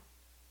Him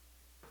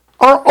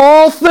are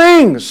all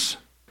things.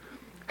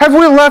 Have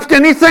we left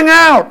anything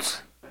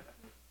out?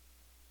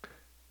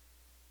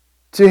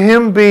 To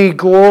Him be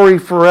glory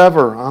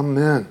forever.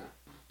 Amen.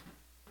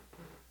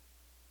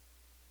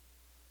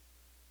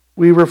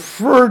 We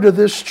refer to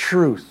this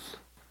truth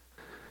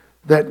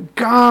that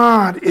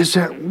God is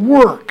at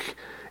work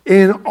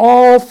in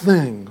all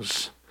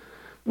things.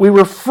 We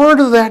refer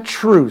to that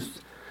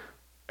truth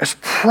as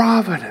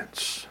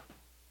providence.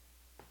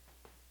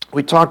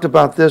 We talked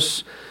about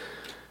this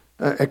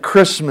at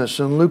Christmas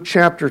in Luke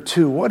chapter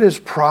 2. What is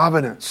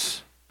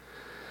providence?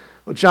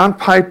 Well, John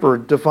Piper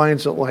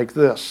defines it like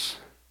this.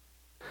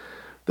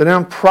 The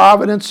noun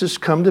providence has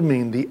come to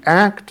mean the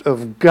act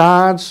of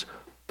God's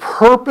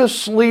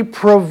purposely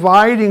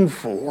providing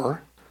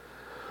for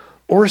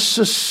or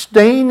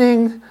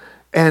sustaining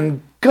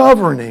and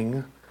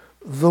governing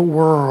the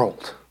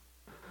world.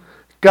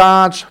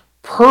 God's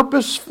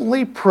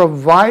purposefully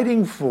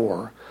providing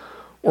for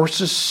or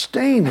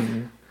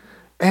sustaining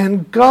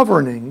and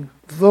governing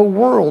the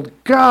world.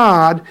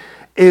 God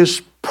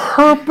is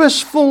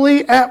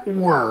purposefully at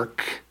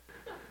work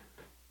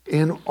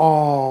in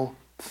all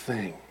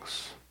things.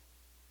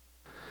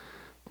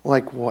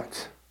 Like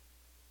what?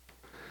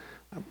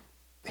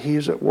 He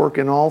is at work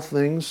in all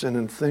things and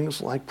in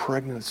things like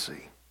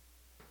pregnancy.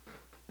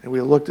 And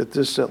we looked at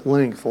this at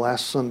length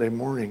last Sunday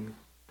morning.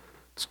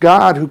 It's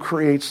God who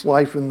creates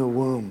life in the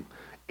womb.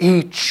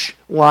 Each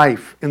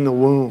life in the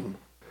womb.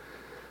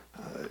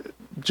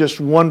 Just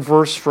one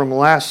verse from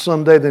last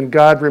Sunday, then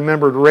God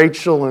remembered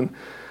Rachel and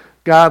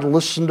God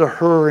listened to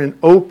her and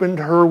opened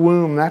her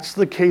womb. That's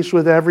the case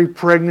with every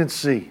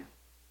pregnancy.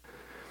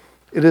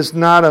 It is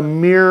not a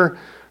mere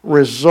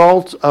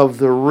result of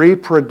the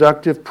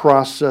reproductive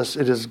process.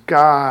 It is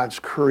God's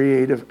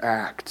creative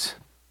act.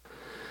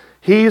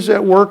 He's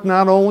at work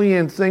not only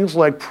in things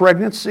like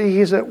pregnancy,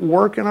 He's at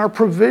work in our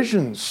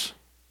provisions.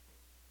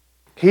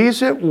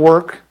 He's at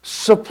work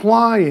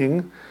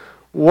supplying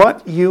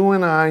what you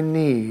and I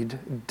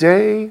need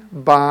day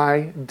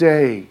by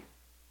day.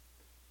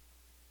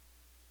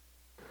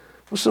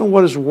 Listen to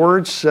what His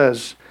Word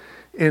says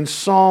in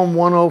Psalm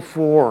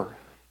 104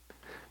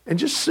 And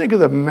just think of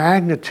the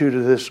magnitude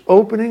of this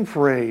opening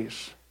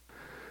phrase.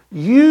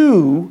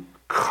 You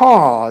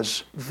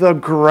cause the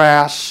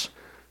grass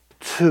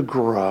to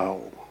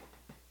grow.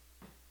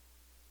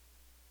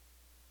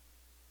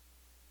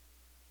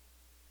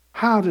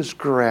 How does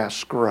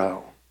grass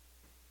grow?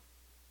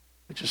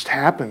 It just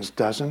happens,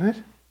 doesn't it?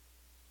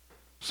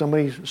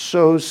 Somebody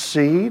sows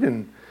seed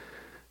and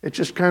it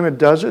just kind of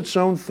does its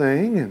own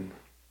thing. And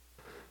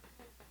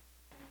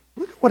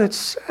look at what it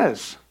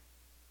says.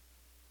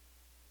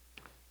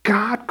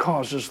 God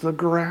causes the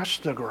grass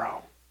to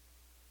grow.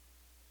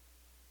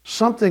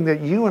 Something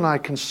that you and I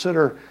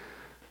consider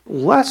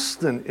less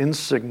than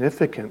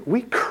insignificant.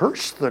 We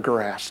curse the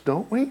grass,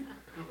 don't we?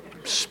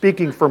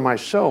 Speaking for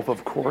myself,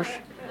 of course.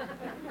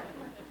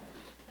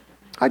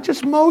 I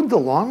just mowed the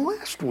lawn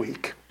last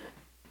week.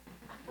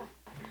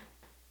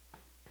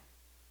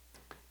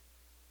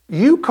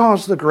 You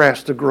cause the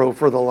grass to grow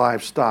for the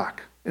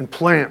livestock and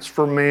plants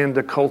for man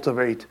to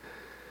cultivate,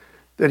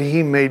 that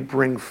he may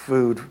bring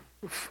forth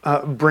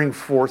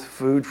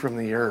food from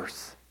the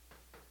earth.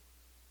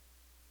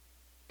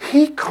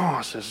 He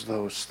causes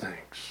those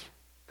things.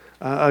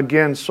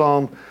 Again,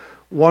 Psalm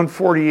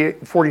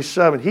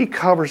 147, he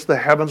covers the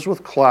heavens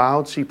with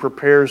clouds. He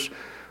prepares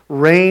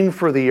rain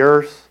for the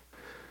earth.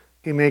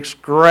 He makes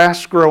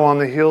grass grow on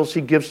the hills.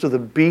 He gives to the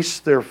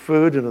beasts their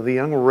food and to the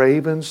young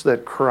ravens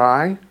that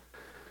cry.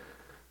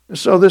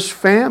 So this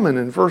famine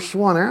in verse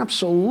 1,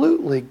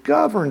 absolutely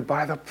governed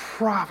by the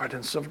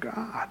providence of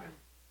God.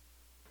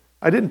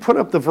 I didn't put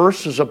up the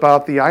verses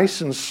about the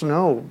ice and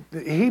snow.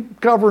 He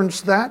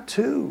governs that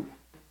too.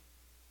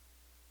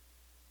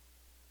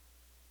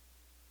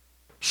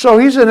 So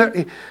he's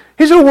at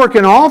work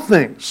in all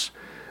things.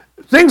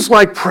 Things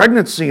like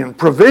pregnancy and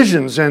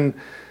provisions and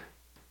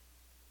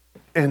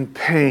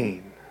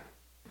pain.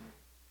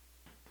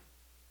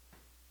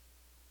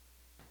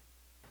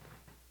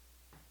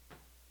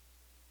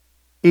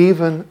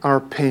 Even our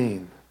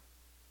pain.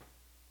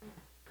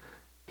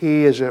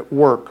 He is at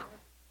work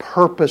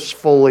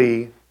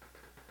purposefully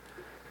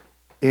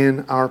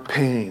in our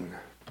pain.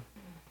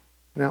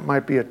 That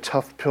might be a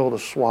tough pill to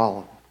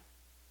swallow.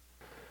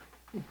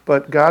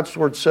 But God's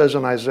word says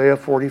in Isaiah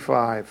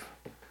 45,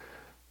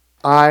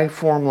 I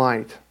form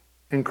light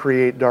and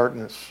create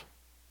darkness.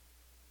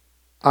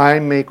 I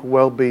make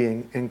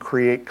well-being and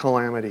create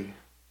calamity.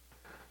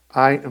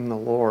 I am the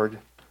Lord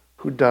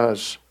who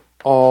does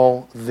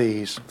all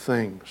these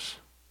things.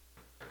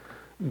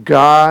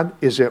 God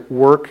is at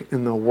work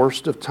in the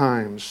worst of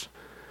times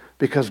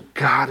because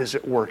God is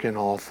at work in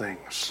all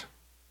things.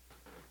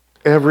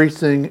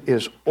 Everything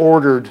is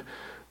ordered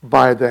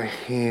by the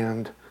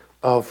hand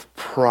of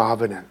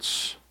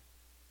providence.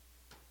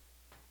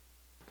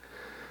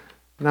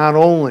 Not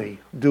only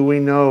do we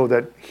know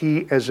that He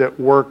is at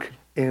work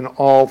in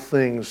all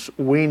things,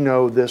 we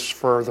know this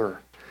further.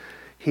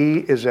 He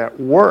is at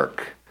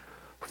work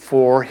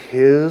for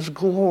His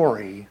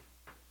glory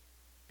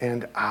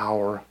and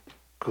our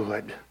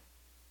good.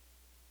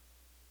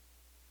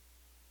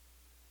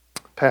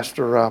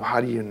 Pastor Rob,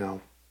 how do you know?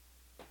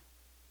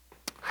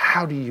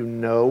 How do you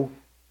know?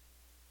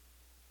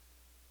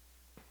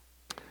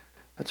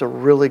 That's a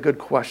really good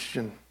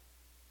question.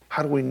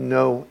 How do we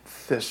know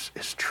this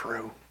is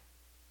true?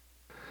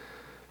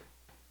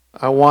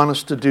 I want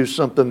us to do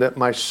something that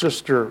my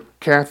sister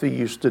Kathy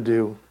used to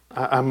do.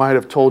 I might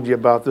have told you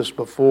about this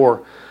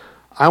before.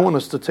 I want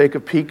us to take a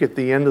peek at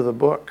the end of the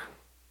book.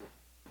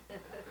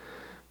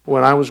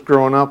 When I was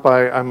growing up,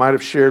 I might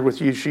have shared with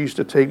you, she used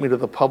to take me to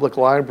the public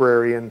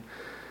library, and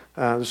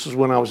this is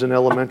when I was in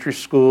elementary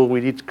school.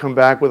 We'd each come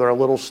back with our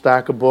little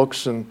stack of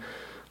books, and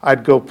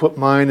I'd go put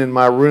mine in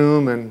my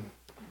room, and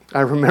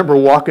I remember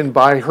walking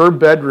by her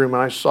bedroom,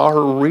 and I saw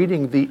her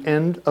reading the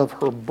end of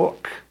her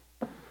book.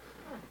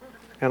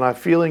 And I,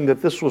 feeling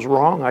that this was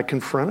wrong, I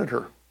confronted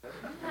her.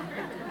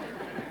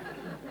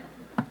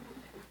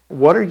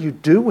 What are you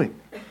doing?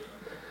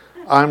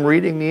 I'm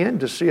reading the end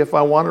to see if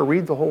I want to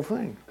read the whole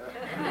thing.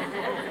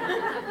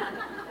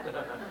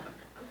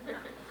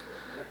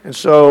 And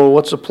so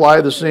let's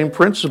apply the same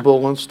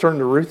principle. Let's turn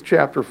to Ruth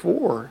chapter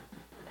 4.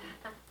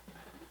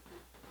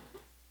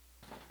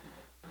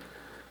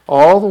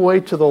 All the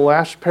way to the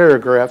last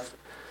paragraph,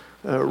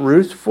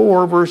 Ruth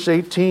 4, verse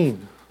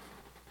 18.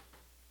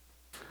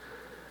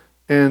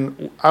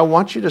 And I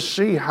want you to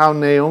see how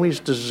Naomi's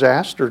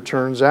disaster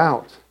turns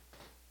out.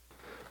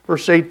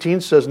 Verse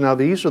 18 says, now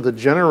these are the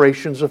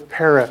generations of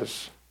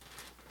Perez.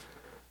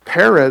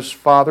 Perez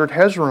fathered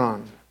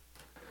Hezron.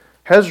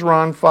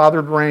 Hezron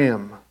fathered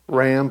Ram.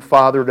 Ram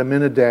fathered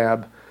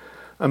Amminadab.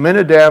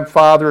 Amminadab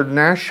fathered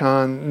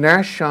Nahshon.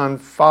 Nahshon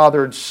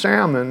fathered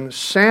Salmon.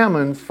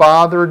 Salmon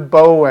fathered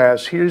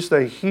Boaz. Here's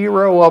the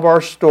hero of our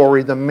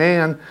story, the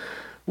man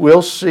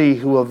we'll see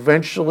who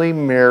eventually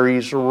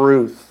marries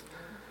Ruth.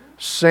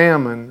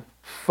 Salmon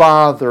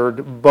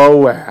fathered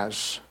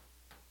Boaz.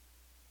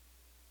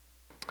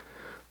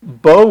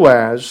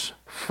 Boaz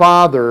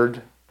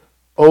fathered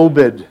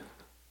Obed.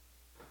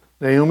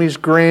 Naomi's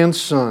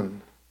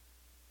grandson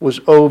was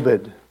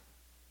Obed.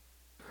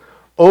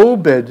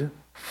 Obed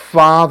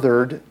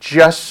fathered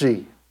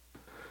Jesse.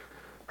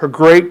 Her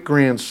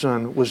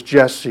great-grandson was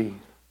Jesse.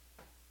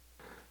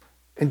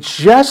 And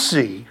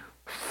Jesse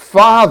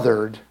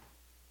fathered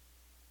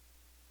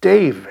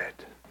David.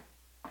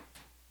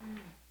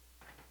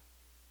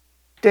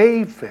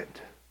 David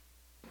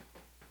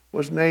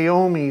was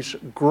Naomi's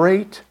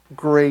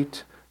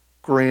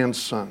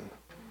great-great-grandson.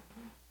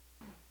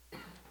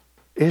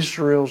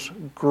 Israel's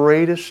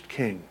greatest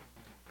king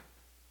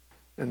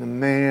and the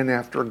man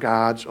after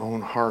God's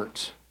own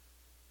heart.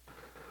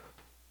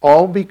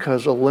 All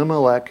because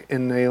Elimelech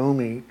and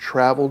Naomi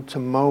traveled to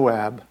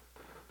Moab,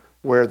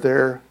 where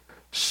their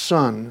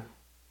son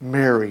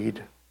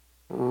married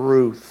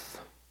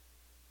Ruth.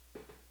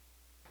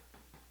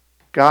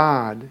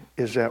 God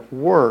is at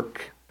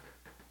work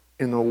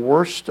in the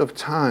worst of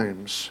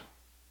times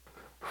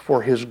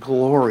for His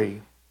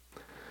glory,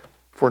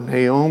 for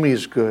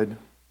Naomi's good.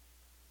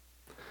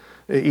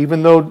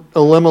 Even though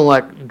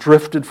Elimelech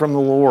drifted from the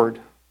Lord,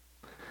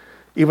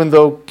 even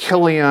though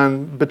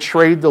Chilion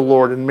betrayed the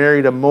Lord and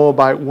married a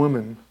Moabite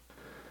woman,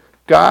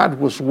 God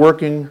was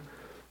working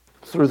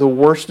through the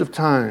worst of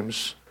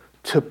times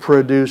to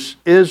produce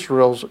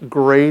Israel's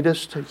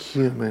greatest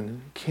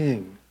human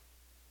king.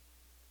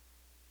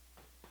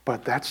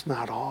 But that's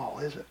not all,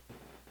 is it?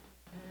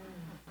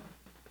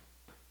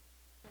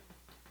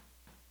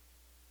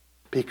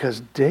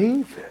 Because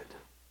David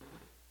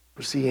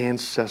was the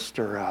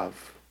ancestor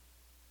of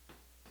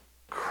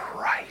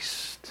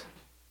Christ.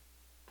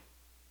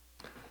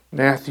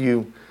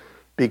 Matthew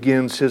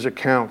begins his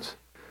account,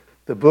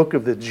 the book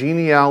of the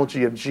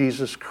genealogy of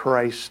Jesus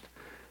Christ,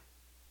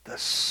 the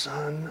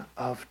son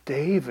of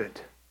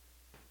David,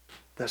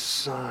 the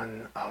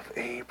son of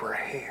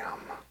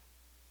Abraham.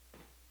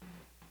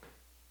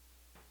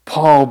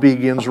 Paul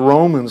begins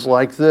Romans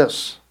like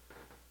this.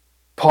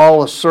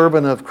 Paul, a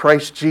servant of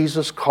Christ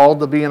Jesus,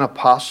 called to be an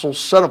apostle,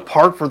 set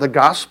apart for the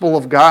gospel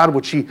of God,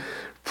 which he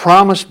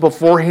promised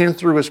beforehand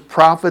through his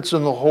prophets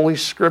in the Holy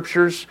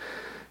Scriptures,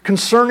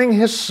 concerning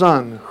his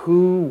Son,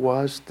 who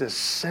was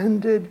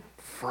descended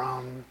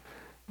from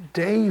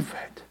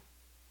David.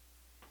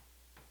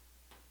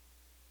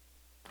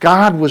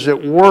 God was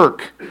at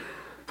work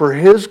for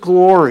His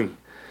glory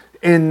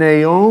in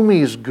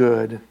Naomi's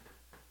good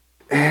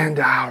and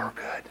our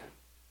good,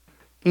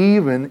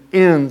 even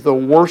in the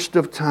worst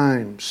of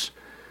times,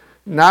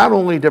 not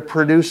only to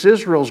produce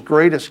Israel's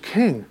greatest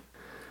king,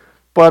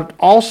 but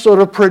also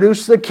to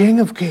produce the King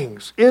of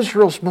Kings,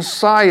 Israel's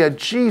Messiah,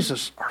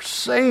 Jesus, our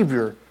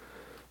Savior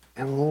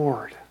and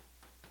Lord.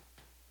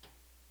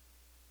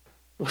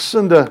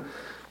 Listen to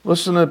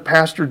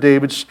Pastor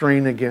David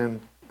Strain again.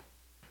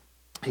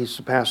 He's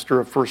the pastor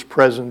of First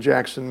Pres in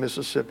Jackson,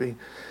 Mississippi.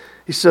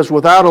 He says,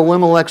 without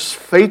Elimelech's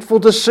fateful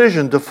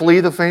decision to flee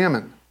the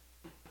famine,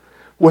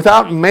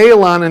 without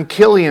Mahlon and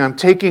Chilion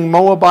taking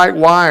Moabite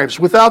wives,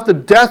 without the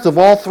death of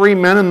all three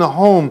men in the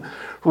home,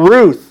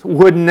 Ruth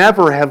would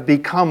never have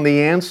become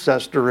the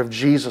ancestor of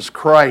Jesus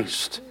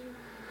Christ.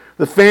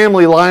 The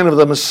family line of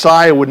the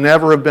Messiah would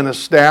never have been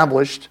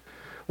established.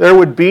 There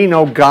would be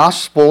no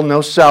gospel,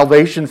 no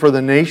salvation for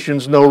the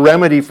nations, no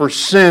remedy for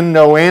sin,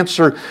 no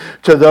answer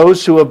to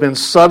those who have been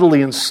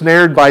subtly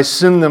ensnared by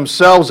sin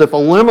themselves. If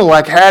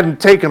Elimelech hadn't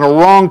taken a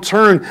wrong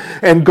turn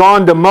and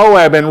gone to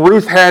Moab and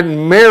Ruth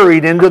hadn't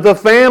married into the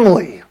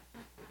family.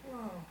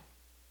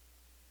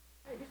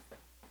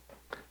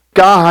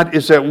 God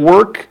is at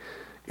work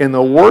in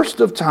the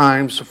worst of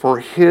times for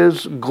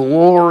His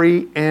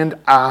glory and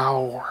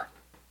our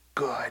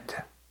good.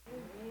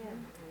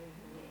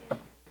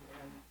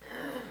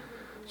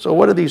 So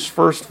what do these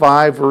first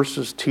 5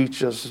 verses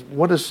teach us?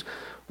 What does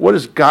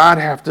God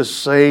have to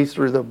say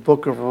through the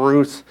book of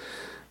Ruth?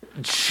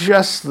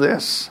 Just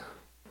this,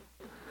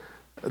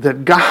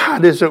 that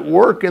God is at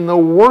work in the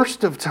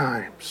worst of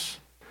times,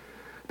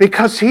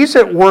 because He's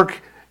at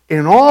work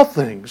in all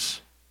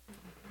things,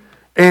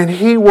 and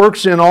He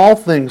works in all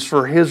things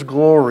for His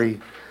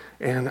glory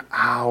and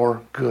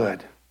our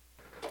good.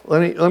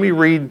 Let me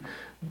read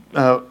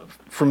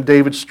from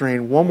David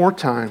Strain one more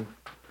time,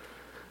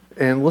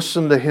 and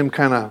listen to him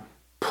kind of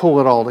pull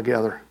it all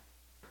together.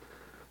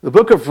 The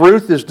book of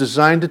Ruth is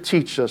designed to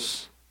teach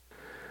us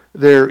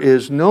there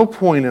is no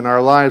point in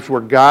our lives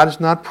where God is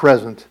not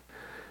present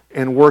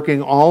and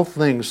working all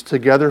things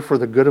together for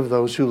the good of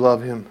those who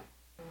love Him.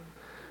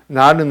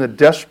 Not in the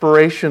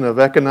desperation of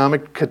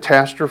economic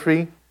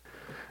catastrophe,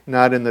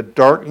 not in the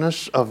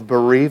darkness of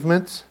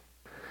bereavement,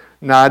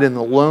 not in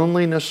the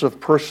loneliness of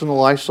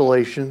personal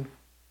isolation.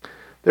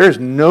 There is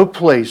no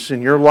place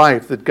in your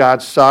life that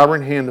God's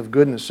sovereign hand of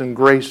goodness and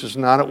grace is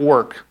not at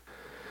work,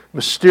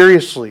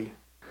 mysteriously,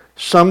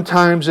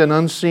 sometimes in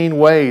unseen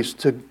ways,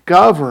 to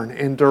govern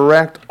and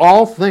direct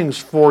all things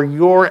for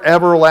your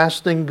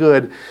everlasting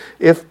good,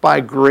 if by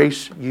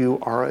grace you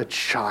are a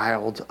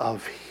child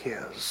of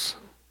His.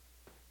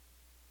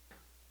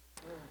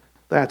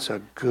 That's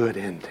a good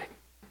ending.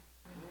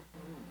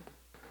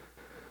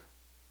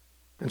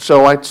 And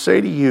so I'd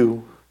say to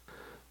you,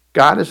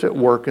 God is at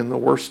work in the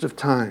worst of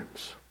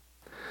times.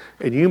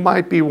 And you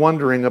might be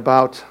wondering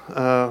about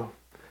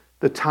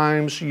the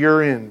times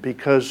you're in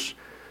because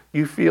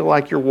you feel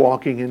like you're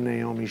walking in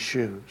Naomi's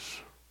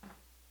shoes.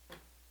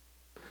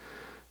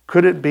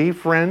 Could it be,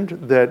 friend,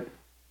 that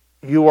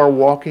you are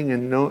walking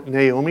in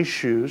Naomi's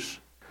shoes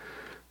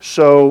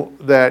so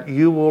that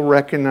you will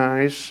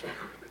recognize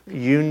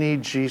you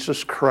need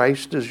Jesus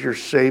Christ as your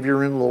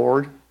Savior and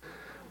Lord?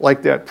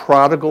 Like that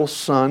prodigal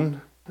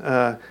son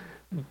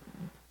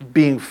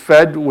being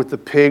fed with the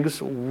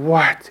pigs.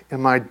 What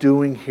am I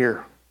doing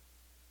here?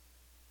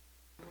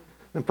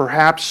 And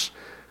perhaps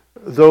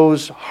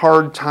those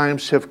hard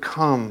times have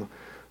come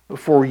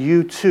for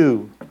you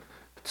too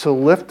to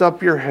lift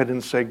up your head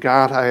and say,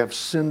 God, I have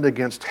sinned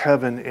against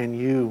heaven and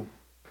you.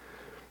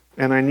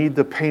 And I need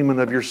the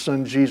payment of your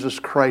Son, Jesus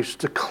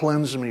Christ, to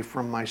cleanse me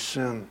from my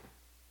sin.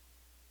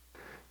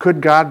 Could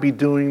God be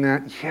doing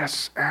that?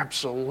 Yes,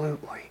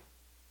 absolutely.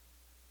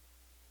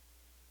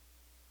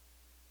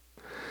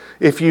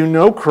 If you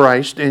know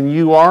Christ and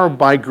you are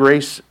by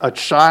grace a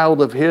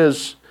child of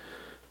His,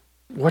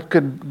 what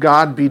could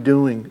God be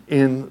doing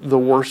in the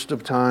worst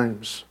of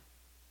times?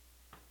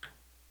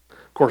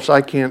 Of course,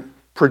 I can't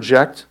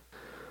project.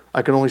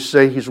 I can only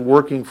say He's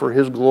working for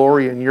His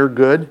glory and your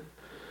good.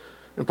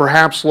 And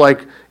perhaps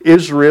like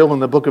Israel in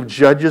the book of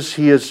Judges,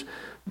 He has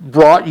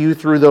brought you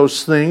through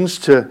those things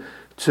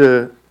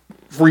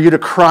for you to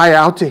cry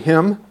out to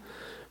Him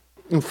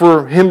and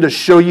for Him to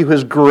show you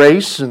His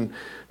grace, and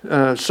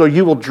so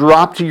you will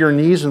drop to your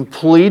knees and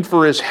plead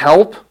for His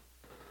help.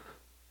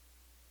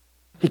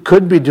 He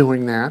could be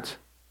doing that.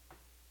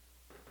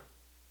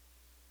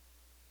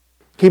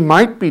 He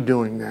might be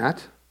doing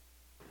that.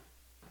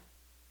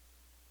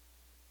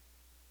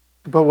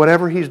 But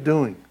whatever He's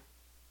doing,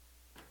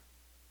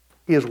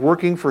 He is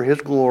working for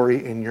His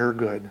glory and your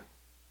good.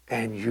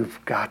 And you've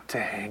got to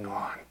hang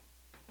on.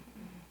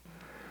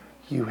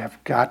 You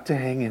have got to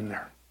hang in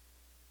there.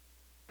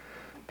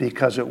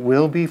 Because it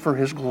will be for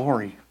His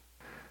glory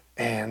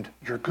and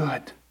your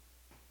good.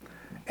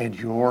 And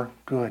your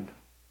good.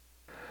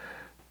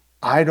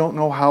 I don't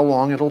know how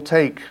long it'll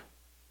take.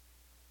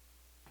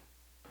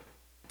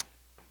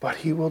 But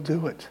He will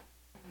do it.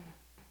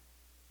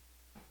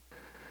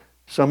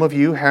 Some of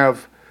you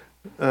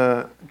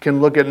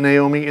can look at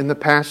Naomi in the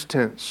past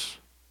tense.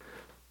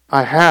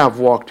 I have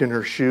walked in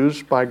her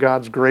shoes. By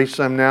God's grace,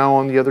 I'm now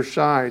on the other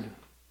side.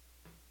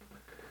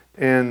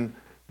 And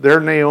there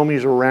are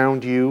Naomi's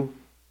around you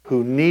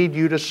who need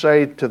you to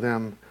say to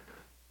them,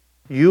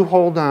 you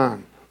hold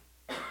on,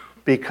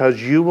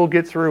 because you will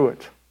get through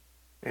it,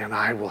 and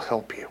I will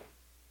help you.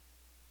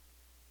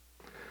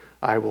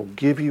 I will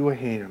give you a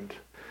hand.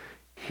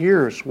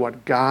 Here's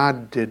what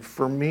God did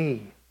for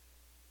me.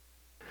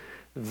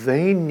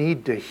 They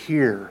need to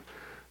hear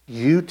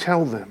you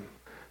tell them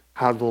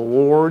how the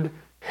Lord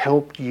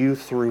helped you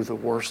through the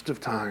worst of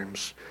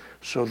times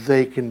so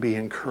they can be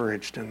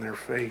encouraged in their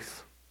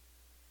faith.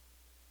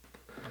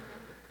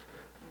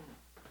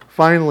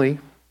 Finally,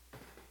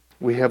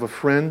 we have a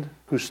friend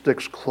who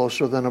sticks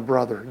closer than a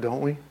brother,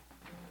 don't we?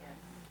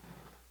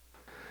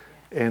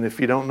 And if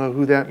you don't know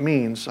who that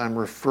means, I'm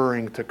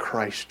referring to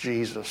Christ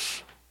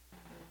Jesus.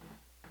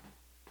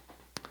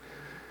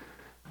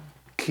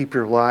 Keep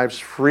your lives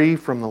free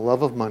from the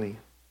love of money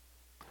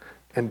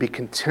and be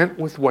content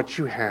with what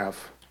you have.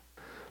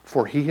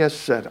 For He has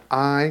said,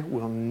 I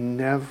will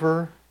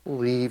never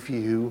leave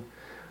you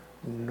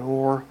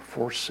nor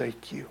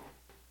forsake you.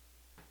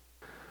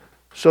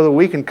 So that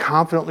we can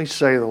confidently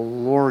say, the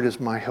Lord is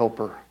my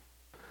helper.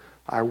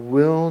 I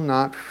will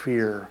not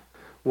fear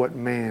what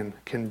man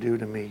can do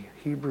to me.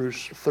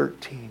 Hebrews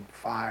 13,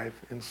 5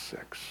 and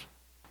 6.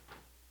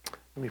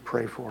 Let me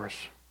pray for us.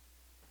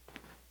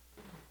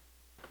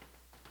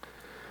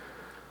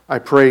 I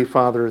pray,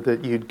 Father,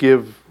 that you'd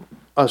give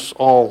us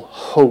all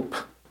hope.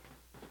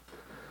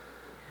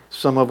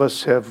 Some of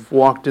us have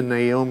walked in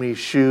Naomi's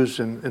shoes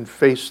and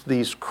faced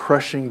these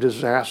crushing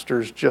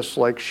disasters just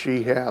like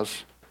she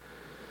has.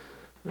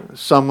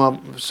 Some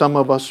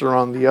of us are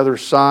on the other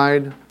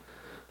side.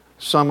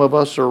 Some of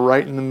us are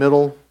right in the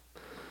middle.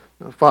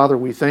 Father,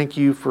 we thank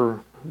you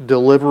for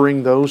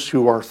delivering those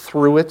who are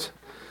through it.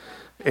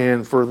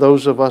 And for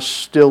those of us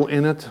still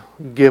in it,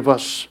 give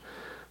us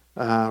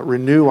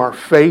renew our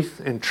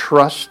faith and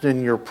trust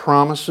in your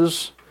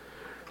promises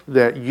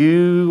that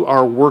you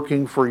are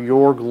working for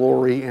your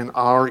glory and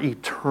our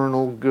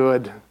eternal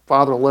good.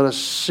 Father, let us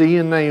see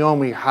in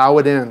Naomi how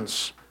it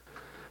ends.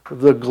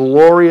 The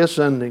glorious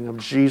ending of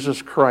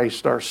Jesus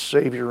Christ, our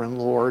Savior and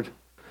Lord.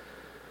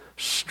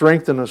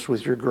 Strengthen us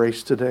with your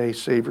grace today,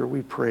 Savior,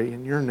 we pray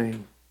in your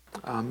name.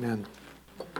 Amen.